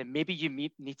 then maybe you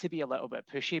need to be a little bit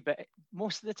pushy. But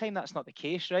most of the time, that's not the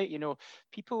case, right?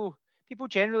 People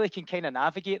generally can kind of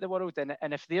navigate the world,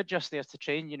 and if they're just there to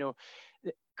train,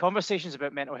 conversations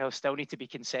about mental health still need to be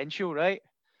consensual, right?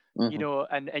 And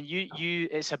you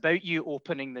it's about you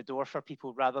opening the door for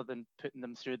people rather than putting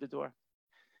them through the door.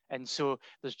 And so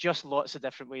there's just lots of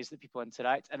different ways that people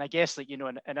interact. And I guess, like, in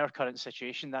our current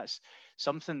situation, that's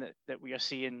something that we are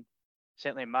seeing,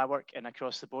 certainly in my work and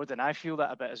across the board. And I feel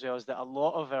that a bit as well, is that a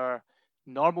lot of our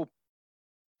normal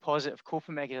positive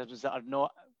coping mechanisms that are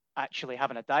not actually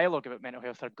having a dialogue about mental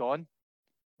health are gone.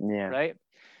 Yeah. Right?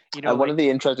 One of the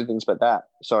interesting things about that,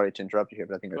 sorry to interrupt you here,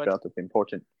 but I think it's relatively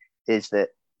important, is that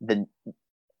the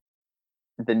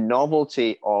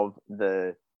novelty of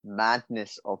the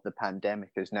madness of the pandemic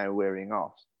is now wearing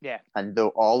off. Yeah. And though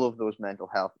all of those mental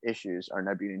health issues are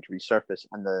now beginning to resurface,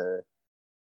 and the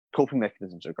coping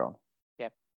mechanisms are gone. Yeah.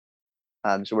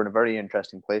 So we're in a very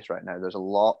interesting place right now. There's a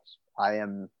lot.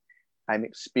 I'm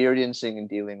experiencing and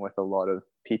dealing with a lot of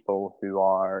people who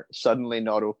are suddenly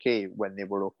not okay when they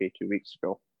were okay 2 weeks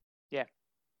ago. Yeah.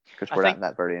 Because we're at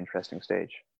that very interesting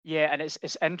stage. Yeah, and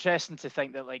it's interesting to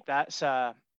think that, like, that's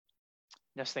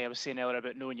this thing I was saying earlier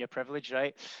about knowing your privilege,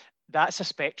 right? That's a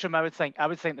spectrum. I would think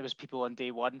there was people on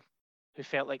day one who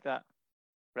felt like that,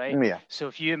 right? Yeah. So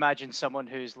if you imagine someone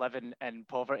who's living in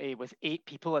poverty with 8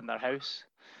 people in their house,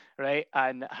 right,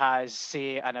 and has,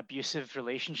 say, an abusive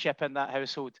relationship in that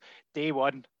household, day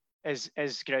one is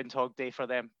Groundhog Day for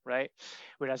them, right?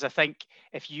 Whereas I think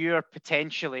if you're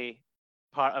potentially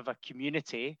part of a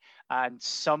community, and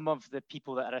some of the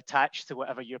people that are attached to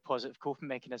whatever your positive coping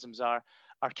mechanisms are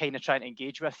kind of trying to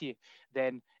engage with you,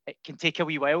 then it can take a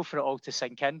wee while for it all to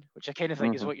sink in, which I kind of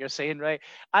think is what you're saying, right?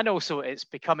 And also it's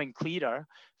becoming clearer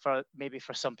for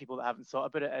some people that haven't thought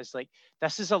about it as, like,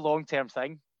 this is a long-term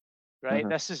thing, right?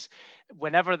 This is,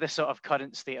 whenever the sort of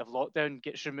current state of lockdown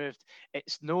gets removed,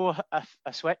 it's no a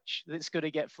switch that's going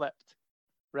to get flipped,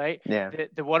 right? Yeah.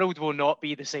 The world will not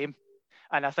be the same.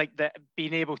 And I think that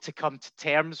being able to come to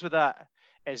terms with that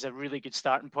is a really good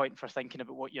starting point for thinking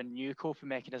about what your new coping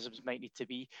mechanisms might need to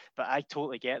be. But I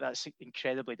totally get that's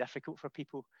incredibly difficult for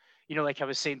people. Like I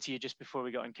was saying to you just before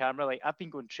we got on camera, like, I've been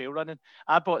going trail running.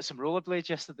 I bought some rollerblades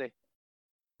yesterday.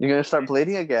 You're going to start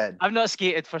blading again? I've not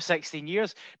skated for 16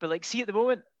 years, but, like, see, at the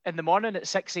moment, in the morning at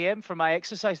 6 a.m. for my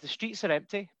exercise, the streets are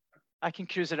empty. I can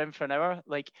cruise around for an hour.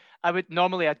 Like, I'd go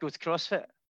to CrossFit.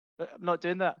 I'm not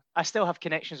doing that. I still have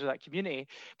connections with that community,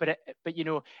 but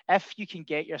if you can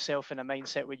get yourself in a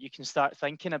mindset where you can start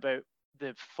thinking about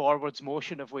the forwards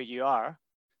motion of where you are,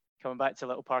 coming back to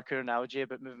little parkour analogy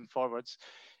about moving forwards,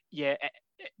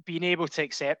 being able to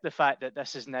accept the fact that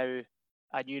this is now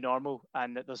a new normal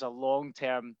and that there's a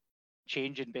long-term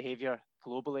change in behavior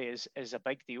globally is a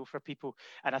big deal for people.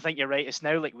 And I think you're right. It's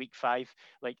now like week 5,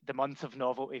 like the month of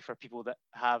novelty for people that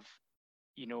have,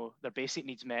 their basic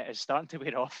needs met is starting to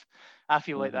wear off. I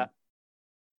feel like that.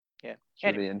 Yeah.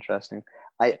 It's really interesting.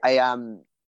 I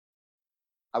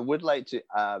would like to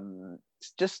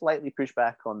just slightly push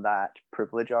back on that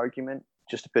privilege argument,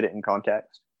 just to put it in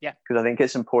context. Yeah. Because I think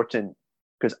it's important,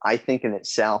 because I think in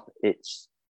itself it's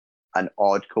an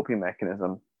odd coping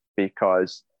mechanism,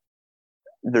 because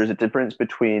there's a difference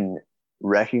between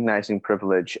recognizing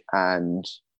privilege and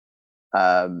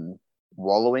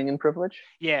wallowing in privilege.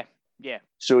 Yeah. Yeah.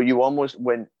 So you almost,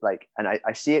 when, like, and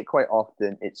I see it quite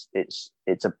often, it's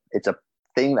a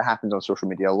thing that happens on social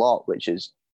media a lot, which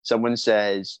is someone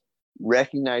says,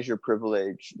 recognize your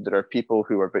privilege. There are people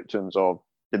who are victims of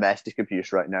domestic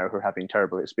abuse right now who are having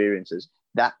terrible experiences.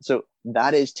 That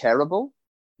is terrible,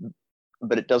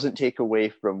 but it doesn't take away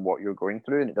from what you're going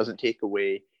through, and it doesn't take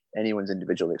away anyone's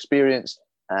individual experience.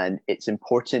 And it's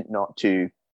important not to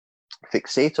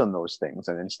fixate on those things,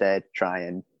 and instead try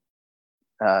and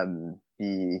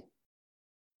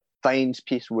find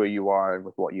peace where you are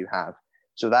with what you have.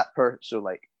 So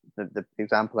like the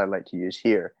example I like to use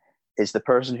here is the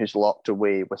person who's locked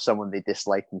away with someone they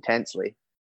dislike intensely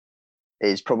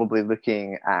is probably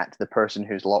looking at the person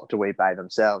who's locked away by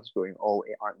themselves going, oh,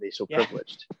 aren't they so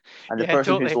privileged? And the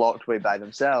person who's locked away by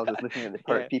themselves is looking at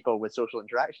the people with social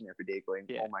interaction every day going,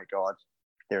 oh my God,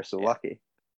 they're so lucky.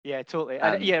 Yeah, totally.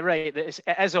 Right. It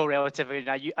is all relative. I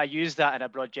mean, I use that in a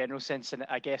broad general sense, and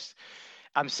I guess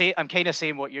I'm kind of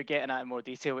saying what you're getting at in more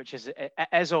detail, which is it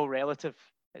is all relative.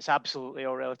 It's absolutely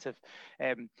all relative.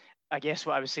 I guess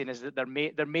what I was saying is that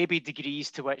there may be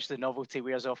degrees to which the novelty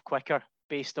wears off quicker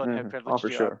based on how privileged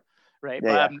you are, right?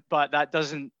 But that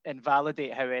doesn't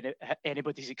invalidate how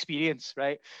anybody's experience,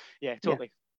 right? Yeah,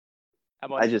 totally.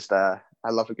 Yeah. I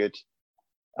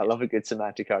love a good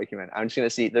semantic argument. I'm just going to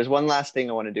see. There's one last thing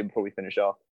I want to do before we finish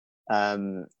off,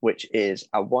 which is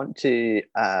I want to,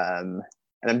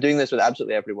 and I'm doing this with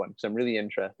absolutely everyone because I'm really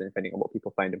interested in finding out what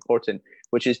people find important,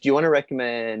 which is, do you want to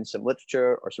recommend some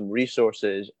literature or some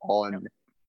resources on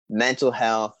mental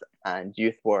health and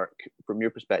youth work from your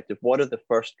perspective? What are the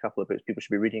first couple of books people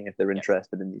should be reading if they're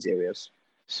interested in these areas?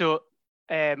 So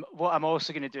what I'm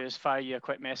also going to do is fire you a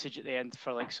quick message at the end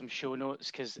for like some show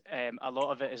notes, because a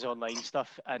lot of it is online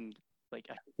stuff and like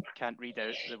I can't read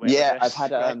out the web address.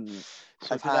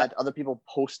 I've had other people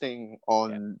posting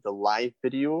on the live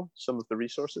video some of the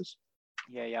resources.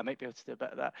 Yeah, I might be able to do a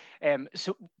bit of that.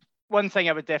 So one thing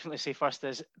I would definitely say first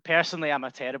is, personally, I'm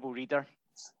a terrible reader.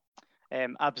 I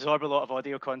absorb a lot of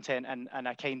audio content, and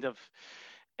I kind of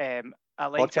I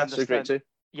like podcasts to understand. Are great too.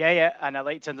 Yeah, and I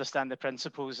like to understand the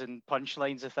principles and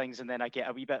punchlines of things, and then I get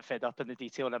a wee bit fed up in the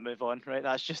detail and I move on. Right,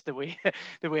 that's just the way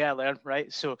I learn.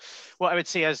 Right, so what I would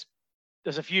say is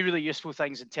there's a few really useful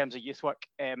things in terms of youth work,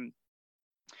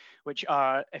 which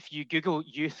are, if you Google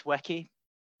Youth Wiki,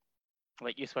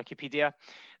 like Youth Wikipedia,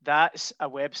 that's a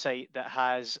website that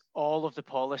has all of the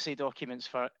policy documents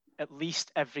for at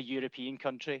least every European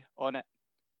country on it.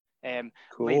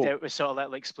 Laid out with sort of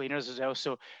little explainers as well.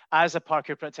 So as a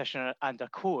parkour practitioner and a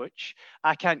coach,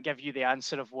 I can't give you the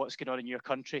answer of what's going on in your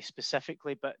country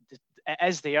specifically, but it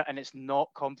is there and it's not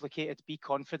complicated. Be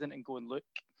confident and go and look.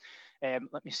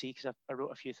 Let me see, because I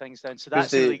wrote a few things down. So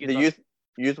that's really good. The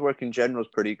youth work in general is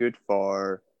pretty good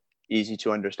for easy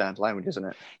to understand language, isn't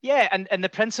it? Yeah, and the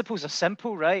principles are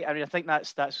simple, right? I mean, I think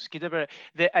that's what's good about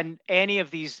it. And any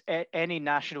of these, any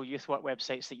national youth work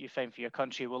websites that you find for your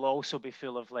country will also be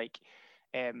full of like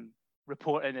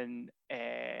reporting and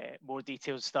more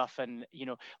detailed stuff. And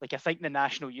like I think the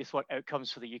national youth work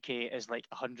outcomes for the UK is like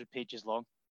 100 pages long,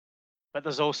 but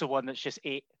there's also one that's just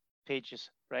 8 pages,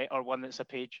 right? Or one that's a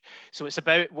page. So it's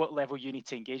about what level you need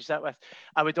to engage that with.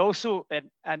 I would also,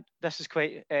 and this is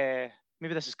quite,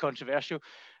 maybe this is controversial,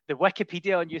 the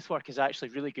Wikipedia on youth work is actually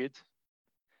really good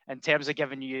in terms of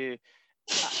giving you,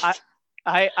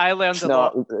 I learned a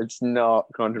lot. It's not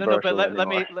controversial. No, but let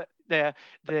me,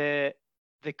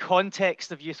 the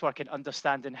context of youth work and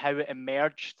understanding how it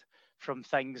emerged from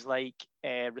things like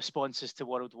responses to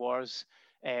world wars,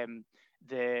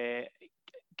 the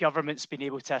government's been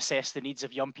able to assess the needs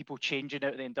of young people changing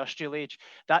out of the industrial age.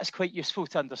 That's quite useful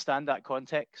to understand that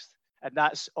context. And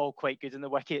that's all quite good in the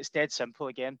wiki. It's dead simple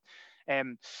again.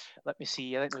 Let me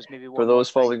see. I think there was maybe one. For those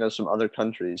following us from other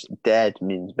countries, dead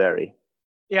means very.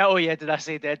 Yeah, oh yeah, did I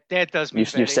say dead? Dead does mean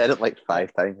very. You've said it like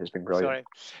 5 times. It's been brilliant. Sorry.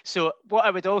 So what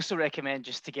I would also recommend,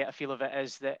 just to get a feel of it,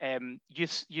 is that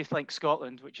YouthLink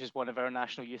Scotland, which is one of our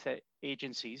national youth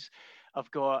agencies,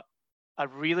 have got a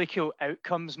really cool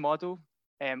outcomes model,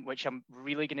 which I'm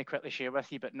really going to quickly share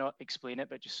with you, but not explain it,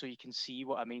 but just so you can see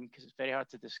what I mean, because it's very hard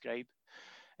to describe.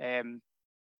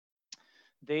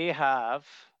 They have,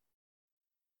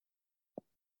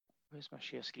 where's my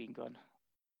share screen gone?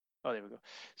 Oh, there we go.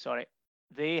 Sorry.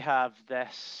 They have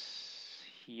this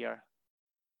here,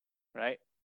 right?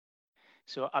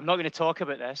 So I'm not going to talk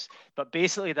about this, but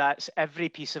basically that's every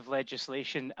piece of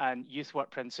legislation and youth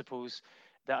work principles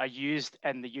that are used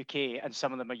in the UK, and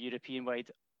some of them are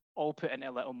European-wide, all put into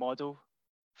a little model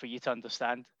for you to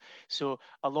understand. So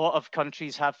a lot of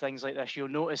countries have things like this. You'll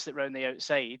notice that around the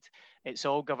outside, it's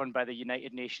all governed by the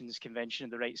United Nations Convention on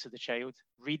the Rights of the Child.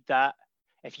 Read that.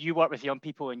 If you work with young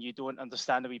people and you don't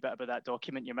understand a wee bit about that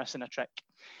document, you're missing a trick,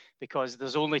 because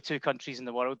there's only 2 countries in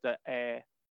the world that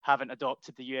haven't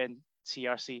adopted the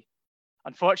UNCRC.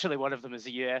 Unfortunately, one of them is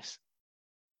the US.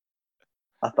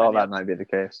 I thought that might be the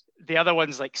case. The other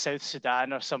one's like South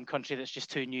Sudan or some country that's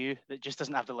just too new, that just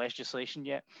doesn't have the legislation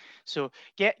yet. So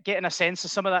getting a sense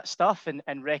of some of that stuff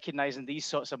and recognizing these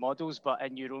sorts of models, but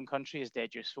in your own country, is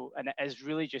dead useful. And it is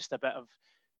really just a bit of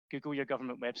Google your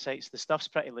government websites. The stuff's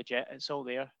pretty legit. It's all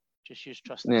there. Just use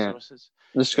trusted sources.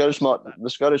 The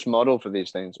Scottish model for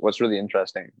these things, what's really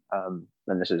interesting, and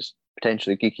this is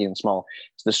potentially geeky and small,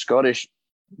 is the Scottish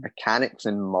mechanics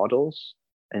and models,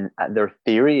 and their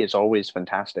theory is always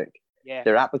fantastic. Yeah.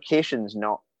 Their application's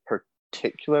not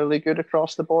particularly good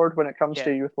across the board when it comes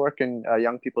to youth work and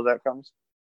young people's outcomes,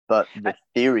 but the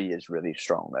theory is really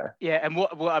strong there. Yeah, and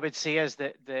what I would say is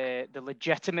that the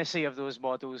legitimacy of those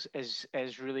models is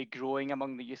really growing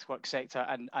among the youth work sector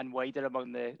and wider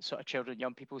among the sort of children,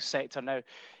 young people's sector now.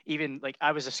 Even like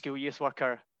I was a school youth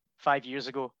worker 5 years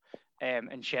ago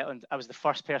in Shetland. I was the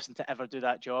first person to ever do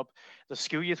that job. There's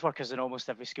school youth workers in almost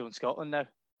every school in Scotland now,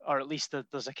 or at least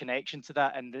there's a connection to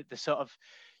that. And the sort of,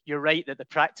 you're right that the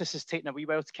practice has taken a wee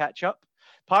while to catch up.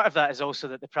 Part of that is also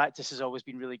that the practice has always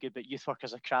been really good, but youth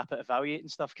workers are crap at evaluating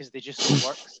stuff because they just don't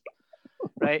work,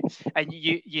 right? And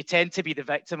you tend to be the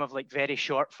victim of like very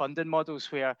short funding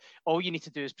models where all you need to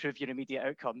do is prove your immediate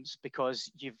outcomes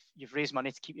because you've raised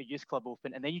money to keep your youth club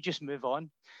open, and then you just move on.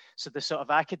 So the sort of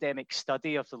academic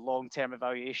study of the long-term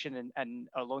evaluation and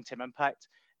or long-term impact,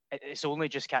 it's only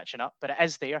just catching up, but it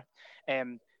is there.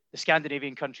 The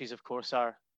Scandinavian countries, of course,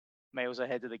 are miles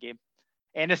ahead of the game.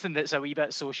 Anything that's a wee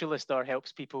bit socialist or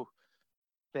helps people,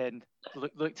 then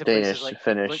look to places like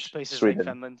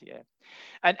Finland. Yeah,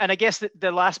 and I guess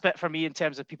the last bit for me in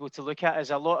terms of people to look at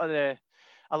is a lot of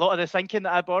the thinking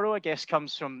that I borrow, I guess,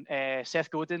 comes from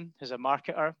Seth Godin, who's a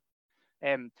marketer.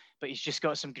 But he's just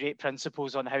got some great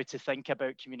principles on how to think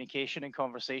about communication and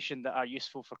conversation that are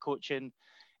useful for coaching.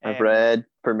 I've read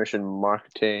Permission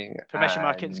Marketing. Permission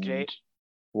Marketing's great.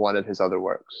 One of his other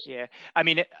works. Yeah, I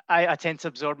mean, I tend to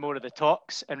absorb more of the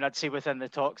talks, and I'd say within the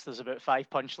talks there's about 5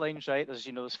 punchlines, right?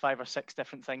 There's 5 or 6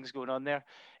 different things going on there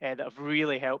that have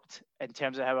really helped in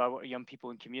terms of how I work with young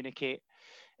people and communicate.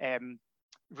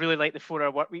 Really like The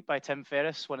 4-Hour Workweek by Tim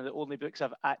Ferriss, one of the only books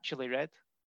I've actually read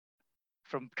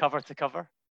from cover to cover.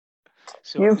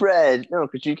 So you've read? No,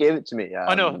 because you gave it to me.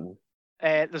 Oh no.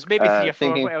 There's maybe 3 or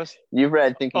 4. What else? You've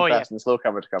read Thinking Fast and Slow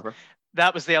cover to cover.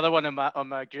 That was the other one on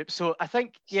my group. So I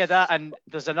think, that, and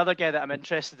there's another guy that I'm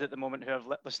interested in at the moment who I've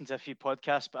listened to a few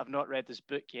podcasts, but I've not read his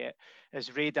book yet,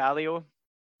 is Ray Dalio.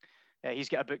 He's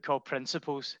got a book called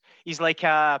Principles. He's like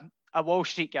a Wall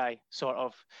Street guy, sort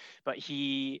of, but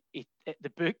the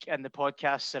book and the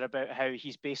podcasts are about how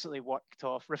he's basically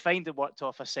refined and worked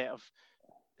off a set of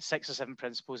 6 or 7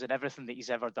 principles in everything that he's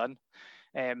ever done.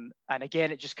 And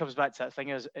again, it just comes back to that thing.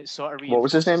 It's sort of what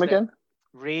was his name again?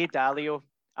 Ray Dalio.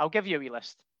 I'll give you a wee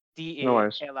list.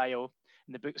 Dalio.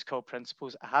 And the book's called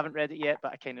Principles. I haven't read it yet,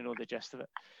 but I kind of know the gist of it.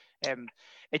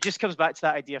 It just comes back to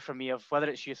that idea for me of whether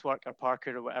it's youth work or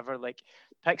parkour or whatever, like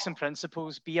pick some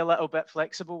principles, be a little bit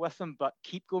flexible with them, but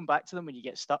keep going back to them when you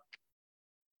get stuck.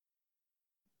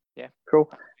 Yeah. Cool.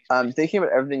 Thinking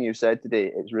about everything you've said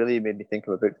today, it's really made me think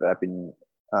of a book that I've been,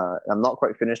 I'm not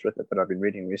quite finished with it, but I've been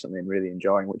reading recently and really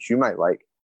enjoying, which you might like,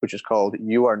 which is called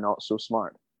You Are Not So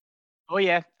Smart. Oh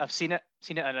yeah, I've seen it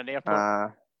in an airport.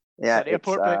 Yeah, it's an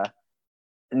airport book.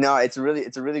 No, it's a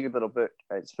really good little book.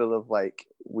 It's full of like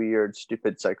weird,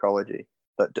 stupid psychology,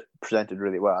 but presented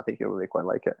really well. I think you'll really quite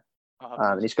like it.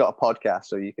 And he's got a podcast,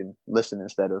 so you can listen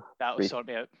instead of. That will sort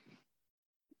me out.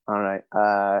 All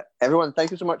right, everyone,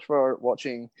 thank you so much for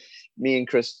watching me and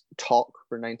Chris talk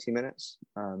for 90 minutes.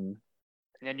 And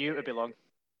I knew it would be long.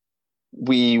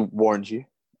 We warned you.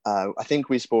 I think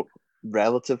we spoke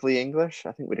relatively English.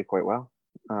 I think we did quite well.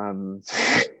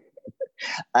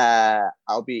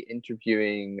 I'll be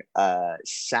interviewing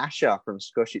Sasha from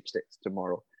Scotch Sticks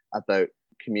tomorrow about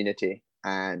community,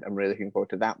 and I'm really looking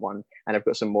forward to that one. And I've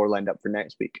got some more lined up for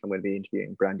next week. I'm going to be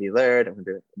interviewing Brandy Laird. I'm going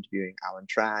to be interviewing Alan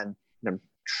Tran, and I'm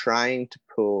trying to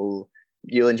pull.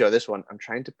 You'll enjoy this one. I'm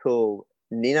trying to pull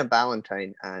Nina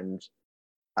Ballantyne and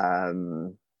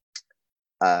Caitlin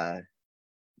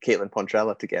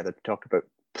Pontrella together to talk about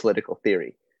political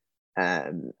theory.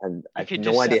 And I have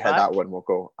no idea how that one will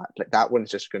go. Like that one's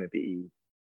just going to be,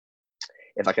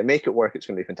 if I can make it work, it's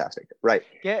going to be fantastic. Right.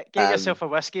 Get yourself a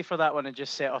whiskey for that one and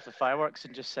just set off the fireworks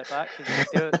and just sit back.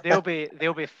 They'll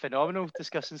be phenomenal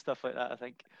discussing stuff like that, I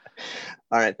think.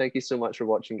 All right. Thank you so much for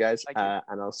watching, guys.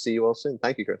 And I'll see you all soon.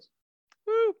 Thank you, Chris.